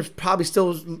Senior's probably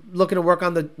still looking to work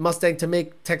on the Mustang to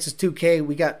make Texas 2K.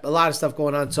 We got a lot of stuff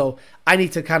going on. So I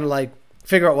need to kind of like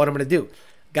figure out what I'm going to do.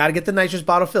 Got to get the nitrous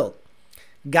bottle filled.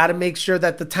 Got to make sure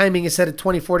that the timing is set at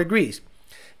 24 degrees.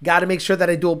 Got to make sure that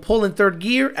I do a pull in third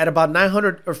gear at about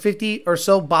 950 or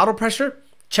so bottle pressure.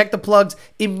 Check the plugs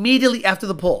immediately after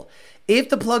the pull. If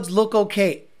the plugs look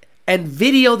okay, and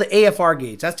video the AFR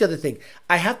gauge. That's the other thing.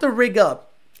 I have to rig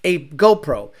up a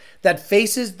GoPro that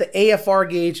faces the AFR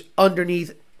gauge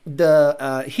underneath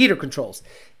the heater controls.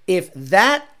 If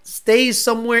that stays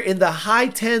somewhere in the high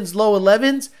 10s, low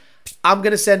 11s, I'm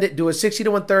going to send it, do a 60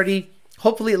 to 130.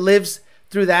 Hopefully it lives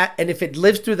through that. And if it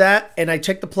lives through that and I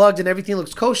check the plugs and everything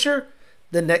looks kosher,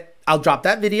 then I'll drop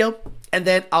that video. And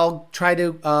then I'll try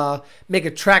to make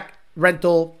a track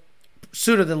rental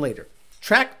sooner than later.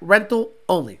 Track rental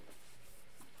only.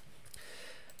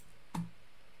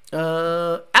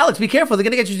 Alex, be careful. They're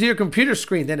going to get you to your computer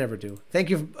screen. They never do. Thank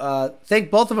you. Thank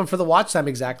both of them for the watch time.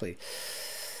 Exactly.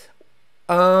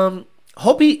 Hope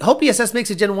ESS makes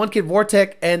a Gen 1 kit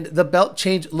Vortech and the belt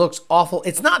change looks awful.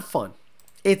 It's not fun.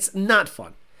 It's not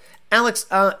fun. Alex,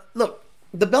 look,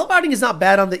 the belt routing is not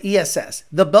bad on the ESS.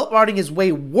 The belt routing is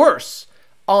way worse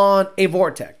on a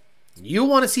Vortech. You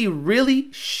want to see really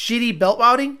shitty belt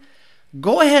routing?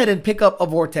 Go ahead and pick up a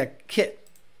Vortech kit.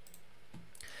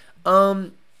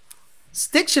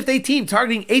 Stick shift 18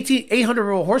 targeting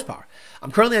 800 horsepower.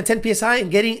 I'm currently on 10 PSI and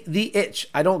getting the itch.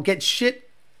 I don't give a shit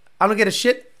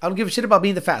about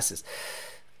being the fastest.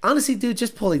 Honestly, dude,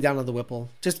 just pull it down on the Whipple.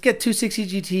 Just get 260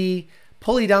 GT,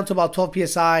 pull it down to about 12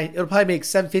 PSI. It'll probably make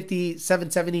 750,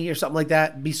 770 or something like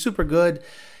that. Be super good.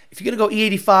 If you're going to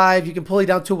go E85, you can pull it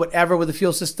down to whatever with the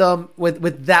fuel system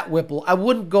with that Whipple. I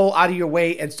wouldn't go out of your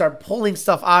way and start pulling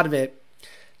stuff out of it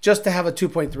just to have a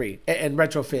 2.3 and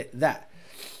retrofit that.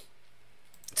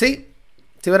 See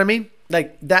what I mean?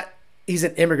 Like that, he's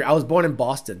an immigrant. I was born in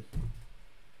Boston.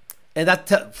 And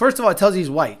that, first of all, it tells you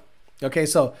he's white. Okay,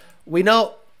 so we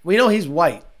know he's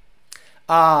white.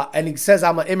 And he says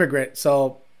I'm an immigrant.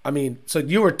 So, I mean, so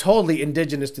you were totally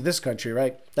indigenous to this country,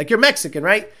 right? Like you're Mexican,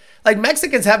 right? Like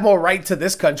Mexicans have more right to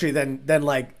this country than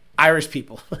like Irish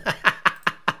people.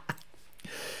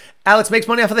 Alex makes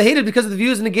money off of the haters because of the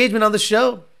views and engagement on the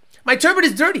show. My turbine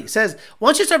is dirty. Says,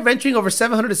 once you start venturing over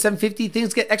 700 to 750,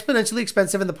 things get exponentially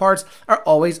expensive and the parts are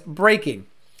always breaking.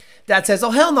 that says,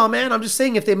 oh, hell no, man. I'm just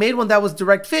saying if they made one that was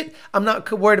direct fit, I'm not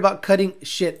worried about cutting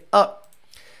shit up.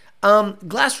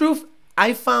 Glass Roof,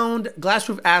 I found Glass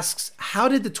Roof asks, how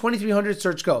did the 2300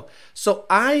 search go? So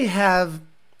I have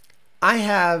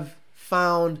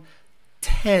found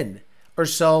 10 or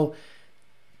so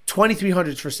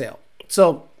 2300s for sale.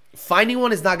 So finding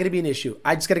one is not going to be an issue.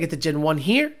 I just got to get the Gen 1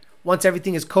 here. Once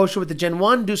everything is kosher with the Gen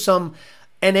 1, do some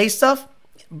NA stuff.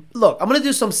 Look, I'm going to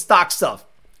do some stock stuff.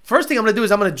 First thing I'm going to do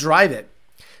is I'm going to drive it,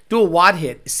 do a watt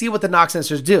hit, see what the knock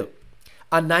sensors do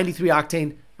on 93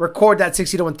 octane, record that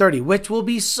 60 to 130, which will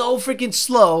be so freaking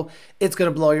slow, it's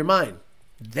going to blow your mind.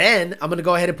 Then I'm going to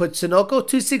go ahead and put Sunoco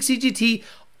 260 GT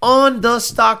on the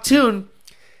stock tune,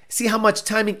 see how much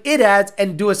timing it adds,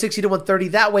 and do a 60 to 130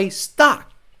 that way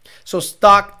stock. So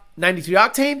stock 93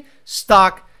 octane,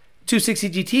 stock 260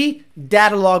 GT,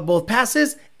 data log both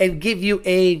passes, and give you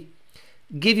a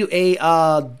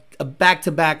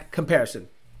back-to-back comparison.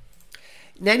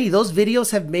 Nanny, those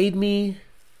videos have made me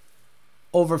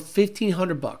over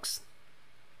 $1,500.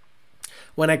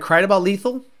 When I cried about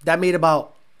Lethal, that made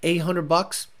about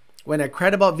 $800. When I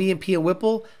cried about VMP and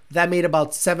Whipple, that made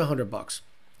about $700.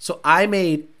 So I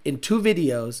made in 2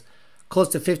 videos close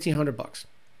to $1,500.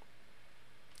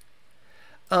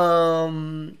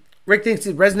 Rick thinks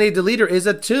Resonator Deleter is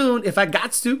a tune if I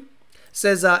got to.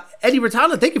 Says Eddie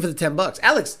Rotana, thank you for the $10.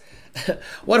 Alex,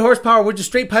 what horsepower would you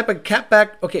straight pipe a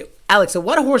catback? Okay, Alex, so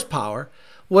what horsepower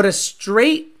would a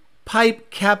straight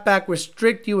pipe catback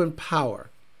restrict you in power?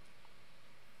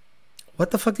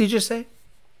 What the fuck did you just say?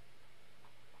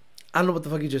 I don't know what the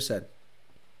fuck you just said.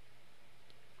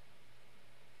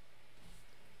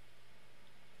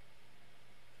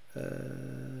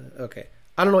 Okay.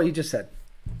 I don't know what you just said,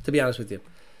 to be honest with you.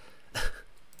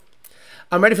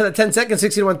 I'm ready for the 10-second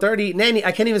 60 to 130. Nanny,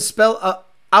 I can't even spell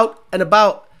out and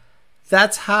about.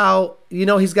 That's how you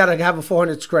know he's got to have a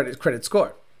 400 credit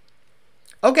score.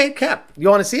 Okay, Cap, you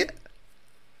want to see it?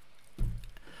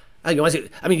 You want to see?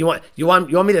 I mean, you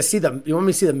want me to see them? You want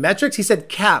me to see the metrics? He said,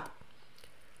 Cap.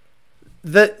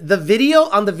 The video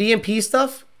on the VMP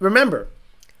stuff. Remember,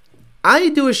 I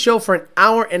do a show for an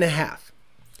hour and a half.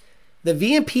 The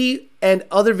VMP and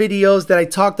other videos that I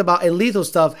talked about and lethal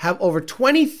stuff have over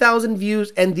 20,000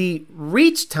 views, and the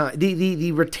reach time,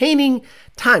 the retaining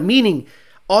time, meaning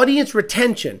audience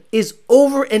retention, is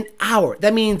over an hour.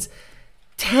 That means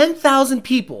 10,000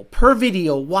 people per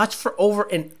video watch for over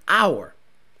an hour.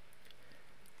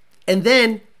 And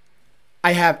then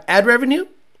I have ad revenue,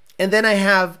 and then I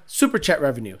have super chat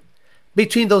revenue.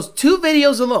 Between those 2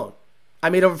 videos alone,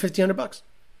 I made over $1,500.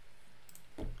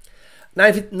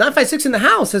 956 in the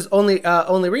house says only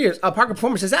rears. Parker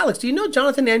Performance says, Alex, do you know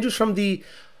Jonathan Andrews from the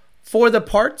For the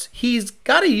Parts? He's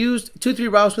got a used 2.3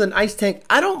 Roush with an ice tank.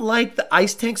 I don't like the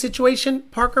ice tank situation,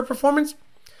 Parker Performance.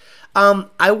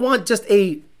 I want just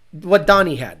what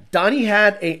Donnie had. Donnie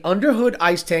had a underhood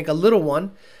ice tank, a little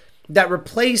one, that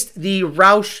replaced the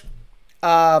Roush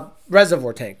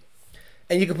reservoir tank.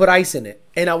 And you can put ice in it.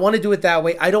 And I want to do it that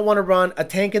way. I don't want to run a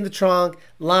tank in the trunk,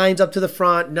 lines up to the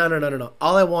front. No.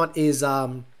 All I want is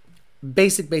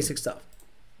basic stuff.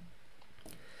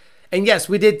 And yes,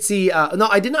 we did see, no,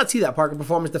 I did not see that, Parker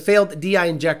Performance, the failed DI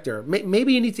injector.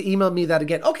 Maybe you need to email me that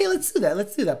again. Okay, let's do that.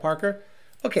 Let's do that, Parker.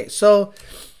 Okay, so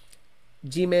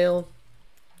Gmail.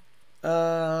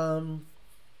 And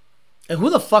who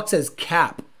the fuck says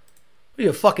Cap? Are you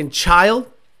a fucking child?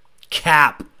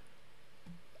 Cap.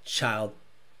 Child.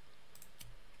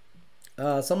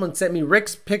 Someone sent me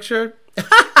Rick's picture.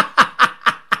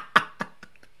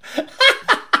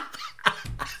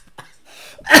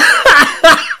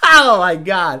 Oh my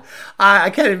God. I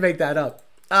can't even make that up.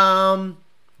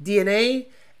 DNA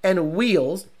and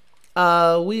wheels.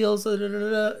 Wheels.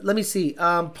 Let me see.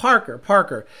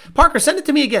 Parker, send it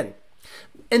to me again.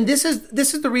 And this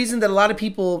is the reason that a lot of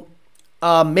people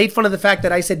made fun of the fact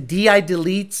that I said DI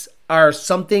deletes are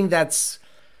something that's...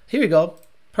 Here we go.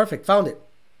 Perfect. Found it.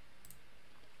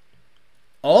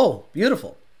 Oh,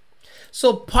 beautiful.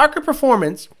 So Parker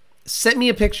Performance sent me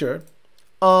a picture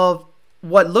of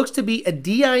what looks to be a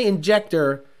DI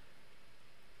injector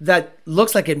that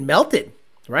looks like it melted,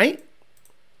 right?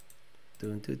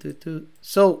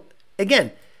 So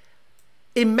again,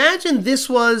 imagine this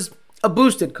was a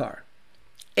boosted car,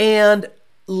 and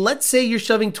let's say you're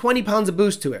shoving 20 pounds of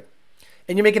boost to it,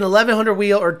 and you're making 1,100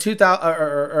 wheel or 2,000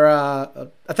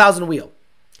 or 1,000 wheel,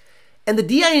 and the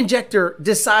DI injector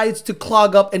decides to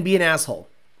clog up and be an asshole.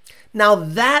 Now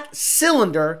that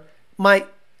cylinder might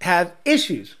have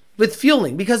issues with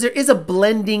fueling because there is a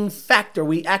blending factor.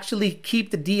 We actually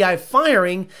keep the DI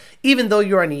firing even though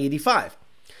you're on E85.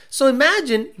 So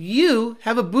imagine you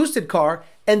have a boosted car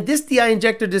and this DI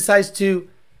injector decides to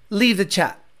leave the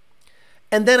chat.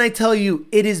 And then I tell you,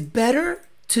 it is better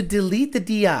to delete the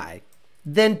DI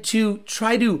than to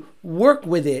try to work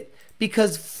with it,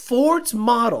 because Ford's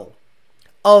model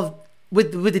of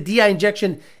with the DI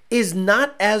injection is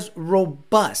not as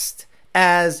robust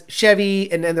as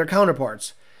Chevy and their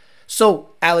counterparts. So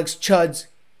Alex Chudd's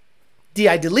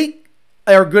DI delete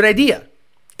are a good idea.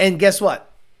 And guess what?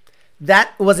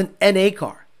 That was an NA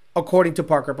car, according to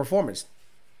Parker Performance.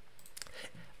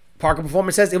 Parker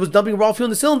Performance says it was dumping raw fuel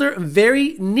in the cylinder and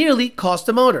very nearly cost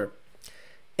the motor.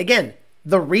 Again,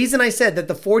 the reason I said that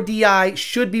the Ford DI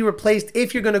should be replaced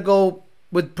if you're going to go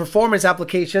with performance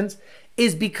applications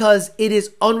is because it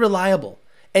is unreliable.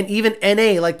 And even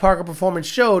NA, like Parker Performance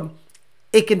showed,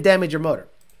 it can damage your motor.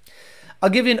 I'll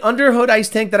give you an underhood ice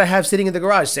tank that I have sitting in the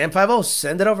garage. Sam50,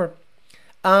 send it over.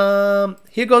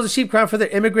 Here goes a sheep crown for their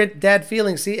immigrant dad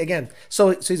feelings. See, again, so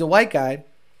he's a white guy.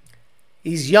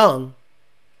 He's young.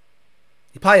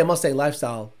 He's probably a Mustang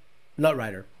lifestyle nut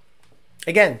rider.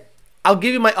 Again, I'll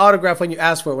give you my autograph when you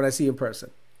ask for it when I see you in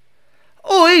person.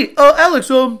 Oh, hey,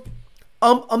 Alex,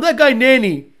 I'm that guy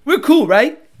Nanny. We're cool,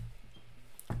 right?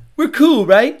 We're cool,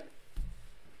 right?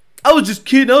 I was just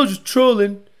kidding. I was just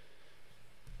trolling.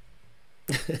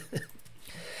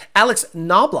 Alex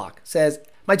Knobloch says,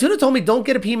 my tuner told me don't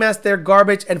get a PMAS. They're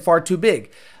garbage and far too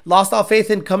big. Lost all faith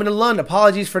in coming to Lund.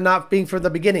 Apologies for not being from the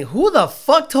beginning. Who the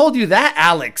fuck told you that,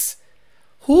 Alex?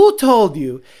 Who told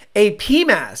you a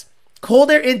PMAS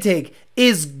cold air intake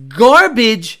is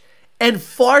garbage and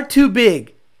far too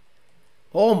big?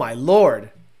 Oh my Lord.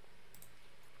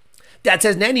 Dad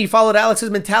says, Nanny, you followed Alex's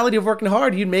mentality of working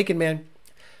hard. You'd make it, man.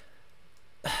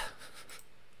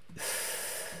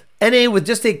 NA with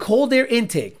just a cold air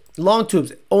intake, long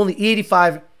tubes, only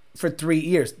E85 for 3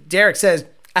 years. Derek says,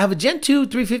 I have a Gen 2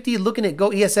 350 looking at Go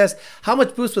ESS. How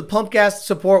much boost with pump gas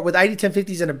support with ID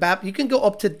 1050s and a BAP? You can go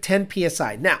up to 10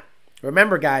 PSI. Now,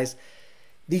 remember, guys,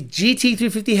 the GT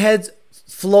 350 heads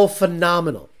flow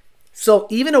phenomenal. So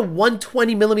even a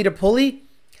 120 millimeter pulley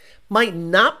might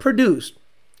not produce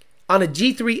on a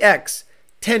G3X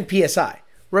 10 PSI.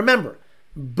 Remember,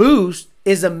 boost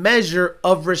is a measure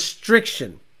of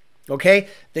restriction. Okay,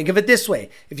 think of it this way.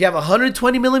 If you have a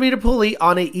 120 millimeter pulley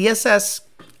on a ESS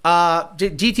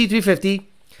GT350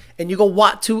 and you go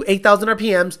watt to 8,000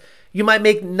 RPMs, you might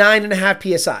make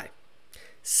 9.5 PSI.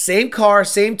 Same car,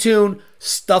 same tune,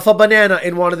 stuff a banana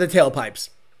in one of the tailpipes.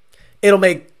 It'll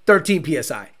make 13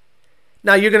 PSI.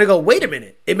 Now you're going to go, wait a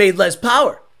minute, it made less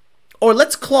power. Or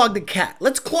let's clog the cat.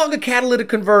 Let's clog a catalytic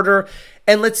converter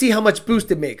and let's see how much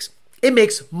boost it makes. It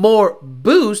makes more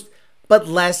boost, but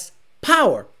less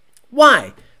power.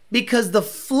 Why? Because the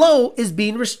flow is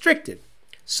being restricted.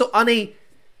 So on a,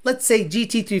 let's say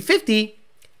GT350,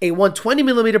 a 120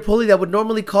 millimeter pulley that would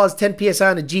normally cause 10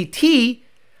 PSI on a GT,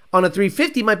 on a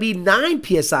 350 might be 9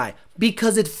 PSI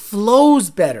because it flows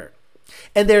better.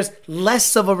 And there's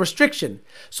less of a restriction.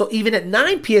 So even at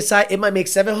 9 PSI, it might make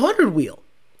 700 wheel.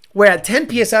 Where at 10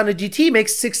 PSI on a GT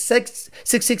makes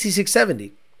 660,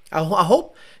 670. I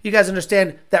hope you guys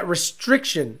understand that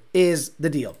restriction is the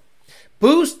deal.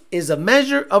 Boost is a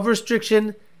measure of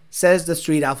restriction, says the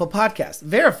Street Alpha podcast.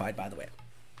 Verified, by the way.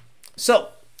 So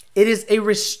it is a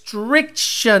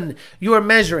restriction you are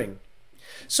measuring.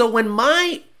 So when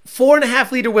my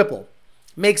 4.5 liter Whipple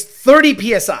makes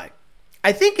 30 PSI,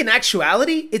 I think in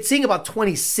actuality, it's seeing about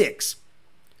 26.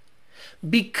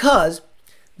 Because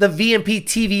the VMP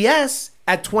TVS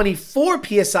at 24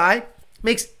 PSI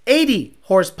makes 80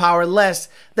 horsepower less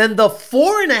than the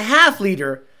 4.5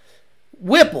 liter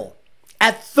Whipple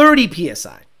at 30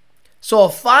 PSI. So a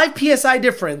 5 PSI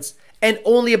difference and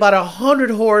only about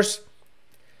 100 horse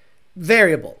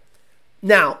variable.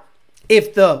 Now,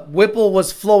 if the Whipple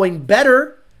was flowing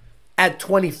better at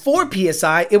 24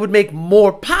 PSI, it would make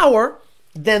more power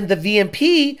than the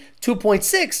VMP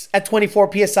 2.6 at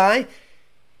 24 PSI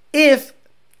if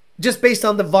just based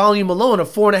on the volume alone of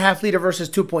 4.5 liter versus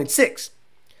 2.6.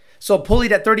 So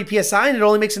pulleyed at 30 PSI and it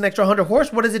only makes an extra 100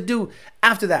 horse. What does it do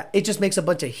after that? It just makes a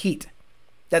bunch of heat.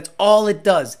 That's all it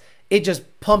does. It just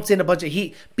pumps in a bunch of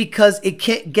heat because it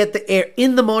can't get the air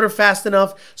in the motor fast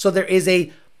enough. So there is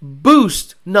a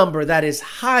boost number that is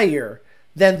higher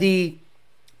than the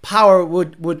power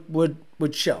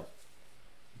would show.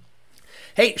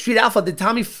 Hey, Street Alpha, did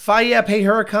Tommy Faya pay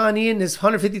Huracan Ian his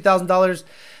 $150,000?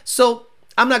 So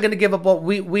I'm not going to give up what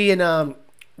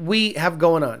we have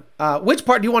going on. Which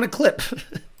part do you want to clip?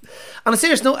 On a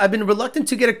serious note, I've been reluctant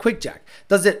to get a QuickJack.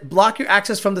 Does it block your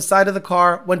access from the side of the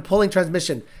car when pulling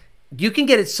transmission? You can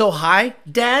get it so high,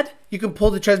 Dad, you can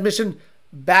pull the transmission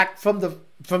back from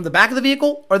the back of the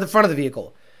vehicle or the front of the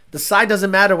vehicle. The side doesn't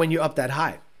matter when you're up that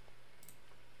high.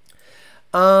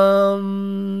 No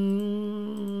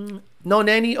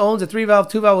Nanny owns a 3-valve.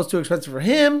 2-valve was too expensive for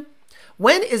him.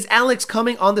 When is Alex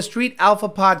coming on the Street Alpha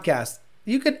podcast?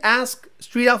 You could ask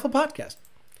Street Alpha podcast.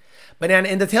 Banana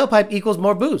in the tailpipe equals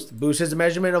more boost. Boost is a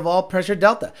measurement of all pressure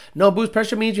delta. No boost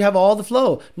pressure means you have all the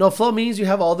flow. No flow means you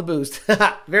have all the boost.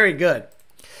 Very good.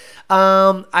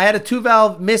 I had a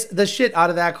 2-valve miss the shit out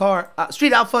of that car.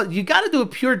 Street Alpha, you got to do a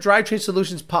pure drivetrain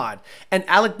solutions pod. And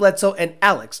Alec Bledsoe and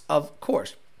Alex, of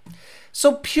course.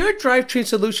 So Pure Drivetrain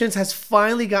Solutions has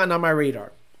finally gotten on my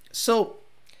radar. So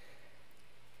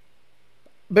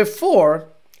before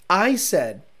I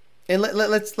said, and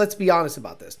let's be honest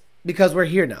about this because we're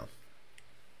here now.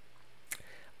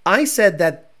 I said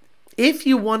that if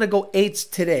you want to go 8s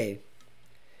today,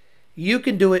 you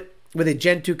can do it with a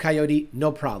Gen 2 Coyote,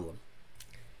 no problem.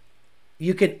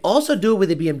 You can also do it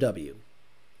with a BMW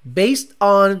based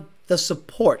on the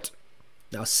support.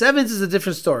 Now, 7s is a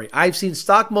different story. I've seen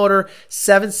stock motor,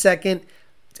 7-second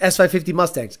S550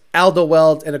 Mustangs, Aldo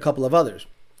Weld, and a couple of others.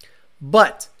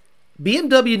 But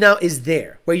BMW now is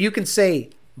there where you can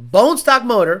say bone stock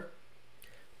motor,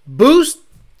 boost,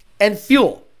 and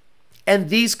fuel. And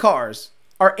these cars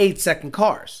are 8-second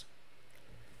cars.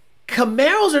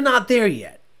 Camaros are not there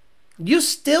yet. You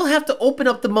still have to open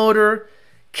up the motor,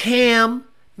 cam,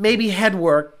 maybe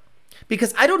headwork,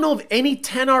 because I don't know of any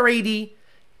 10R80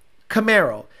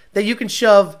 Camaro that you can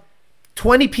shove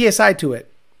 20 PSI to it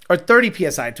or 30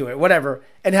 PSI to it, whatever,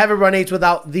 and have it run 8s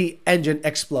without the engine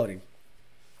exploding.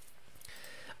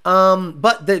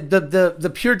 But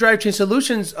the Pure Drivetrain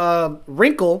Solutions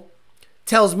wrinkle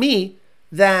tells me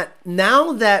that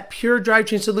now that Pure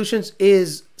Drivetrain Solutions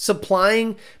is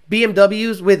supplying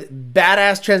BMWs with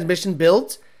badass transmission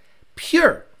builds,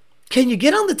 Pure, can you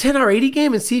get on the 10R80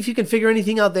 game and see if you can figure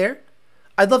anything out there?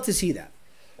 I'd love to see that.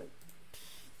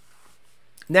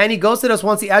 Nanny ghosted us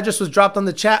once the address was dropped on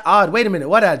the chat. Odd. Wait a minute.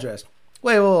 What address?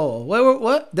 Wait,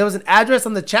 what? There was an address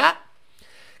on the chat?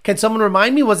 Can someone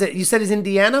remind me? Was it, you said it's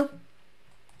Indiana?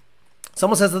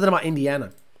 Someone says something about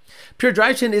Indiana. Pure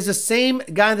Drivetrain is the same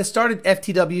guy that started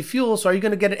FTW Fuel. So are you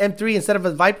going to get an M3 instead of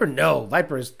a Viper? No,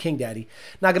 Viper is king daddy.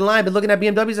 Not going to lie, I've been looking at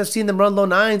BMWs. I've seen them run low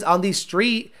 9s on the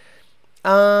street.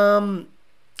 Damn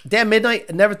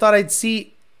Midnight. Never thought I'd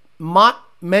see Mott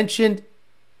mentioned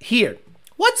here.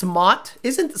 What's Mott?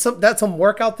 Isn't that some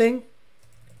workout thing?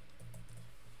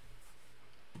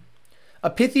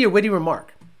 A pithy or witty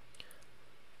remark.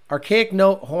 Archaic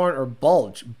note, horn, or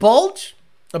bulge. Bulge?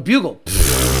 A bugle.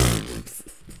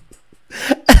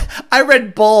 I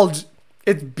read bulge.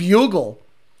 It's bugle.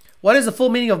 What is the full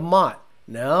meaning of Mott?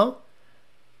 No?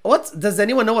 Does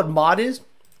anyone know what Mott is?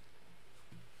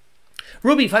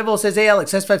 Ruby50 says, hey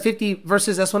Alex, S550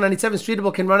 versus S197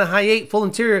 streetable can run a high 8, full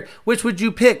interior. Which would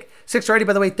you pick? 630,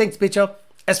 by the way. Thanks, bitcho.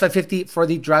 S550 for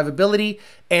the drivability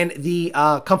and the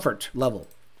comfort level.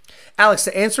 Alex,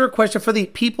 to answer a question for the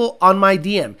people on my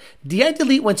DM. DI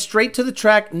Delete went straight to the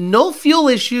track. No fuel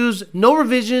issues, no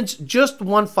revisions, just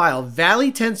one file.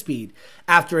 Valley 10-speed.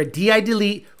 After a DI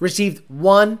Delete received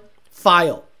one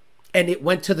file. And it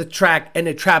went to the track and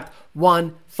it trapped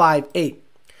 158.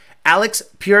 Alex,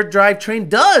 Pure Drivetrain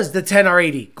does the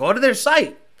 10R80. Go to their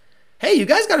site. Hey, you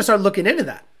guys got to start looking into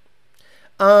that.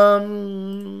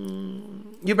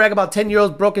 You brag about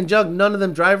 10-year-olds broken jug. None of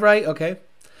them drive right. Okay.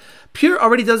 Pure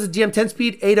already does the GM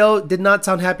 10-speed. 8.0 did not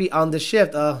sound happy on the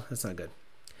shift. That's not good.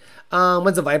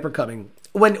 When's the Viper coming?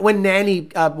 When Nanny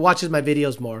watches my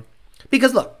videos more.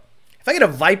 Because look, if I get a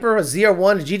Viper, a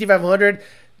ZR1, a GT500,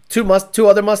 two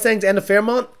other Mustangs, and a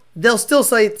Fairmont, they'll still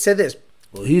say this.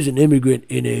 Well, he's an immigrant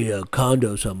in a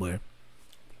condo somewhere.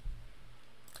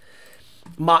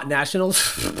 Mott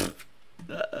Nationals.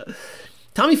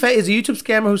 Tommy Fett is a YouTube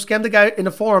scammer who scammed the guy in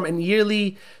a forum and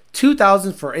yearly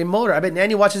 $2,000 for a motor. I bet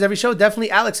Nanny watches every show.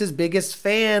 Definitely Alex's biggest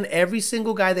fan. Every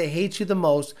single guy that hates you the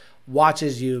most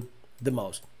watches you the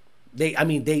most. They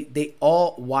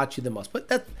all watch you the most.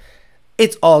 But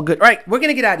it's all good. All right, we're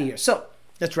gonna get out of here. So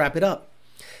let's wrap it up.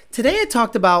 Today I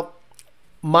talked about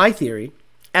my theory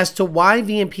as to why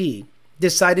VMP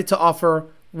decided to offer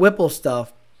Whipple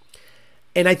stuff.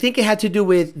 And I think it had to do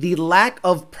with the lack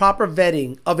of proper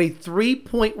vetting of a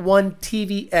 3.1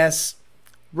 TVS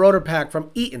rotor pack from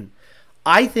Eaton.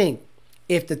 I think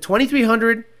if the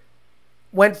 2300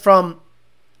 went from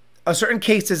a certain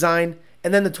case design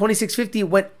and then the 2650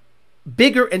 went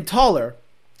bigger and taller,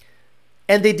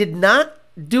 and they did not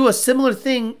do a similar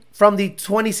thing from the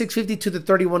 2650 to the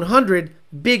 3100,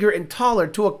 bigger and taller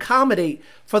to accommodate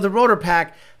for the rotor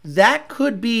pack, that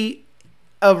could be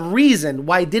a reason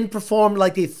why it didn't perform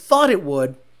like they thought it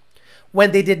would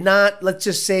when they did not, let's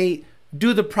just say,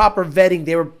 do the proper vetting.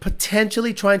 They were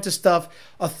potentially trying to stuff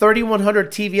a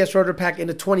 3100 TVS rotor pack in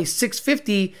a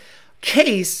 2650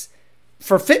 case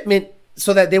for fitment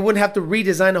so that they wouldn't have to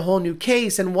redesign a whole new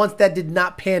case. And once that did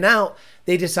not pan out,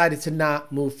 they decided to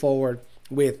not move forward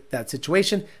with that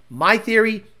situation. My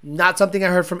theory, not something I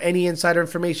heard from any insider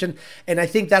information. And I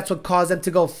think that's what caused them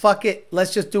to go, fuck it,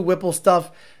 let's just do Whipple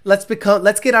stuff. Let's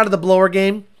get out of the blower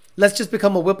game. Let's just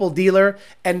become a Whipple dealer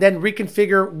and then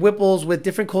reconfigure Whipples with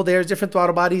different cold airs, different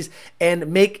throttle bodies, and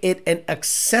make it an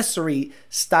accessory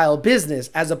style business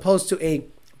as opposed to a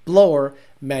blower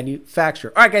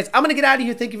manufacturer. All right, guys, I'm going to get out of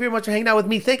here. Thank you very much for hanging out with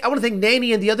me. I want to thank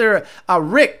Nanny and the other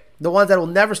Rick, the ones that will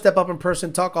never step up in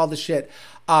person, talk all the shit.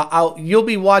 You'll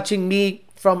be watching me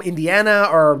from Indiana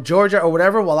or Georgia or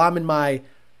whatever while I'm in my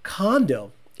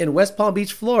condo in West Palm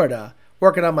Beach, Florida,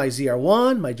 working on my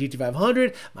ZR1, my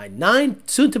GT500, my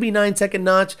soon-to-be 9-second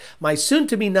notch, my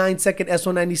soon-to-be 9-second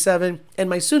S197, and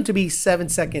my soon-to-be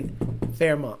 7-second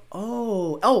Fairmont.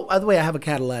 Oh, by the way, I have a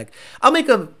Cadillac.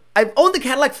 I've owned the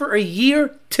Cadillac for a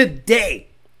year today.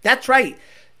 That's right.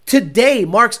 Today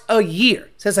marks a year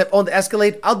since I've owned the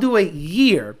Escalade. I'll do a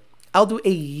year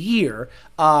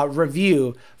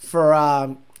review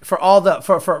for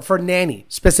Nanny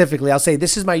specifically. I'll say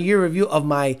this is my year review of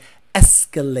my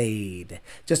Escalade,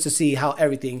 just to see how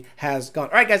everything has gone.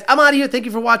 All right, guys, I'm out of here. Thank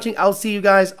you for watching. I'll see you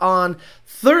guys on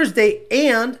Thursday,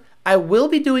 and I will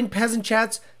be doing Peasant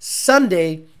Chats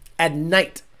Sunday at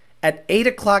night. At 8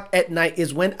 o'clock at night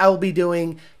is when I will be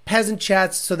doing Peasant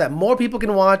Chats so that more people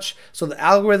can watch, so the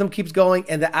algorithm keeps going,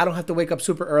 and that I don't have to wake up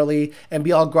super early and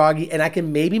be all groggy, and I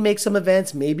can maybe make some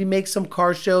events, maybe make some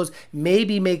car shows,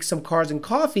 maybe make some cars and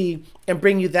coffee and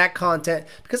bring you that content,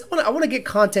 because I want to get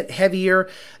content heavier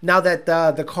now that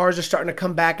the cars are starting to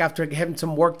come back after having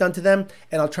some work done to them,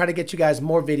 and I'll try to get you guys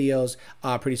more videos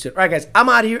pretty soon. All right, guys, I'm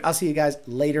out of here. I'll see you guys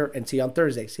later and see you on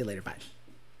Thursday. See you later. Bye.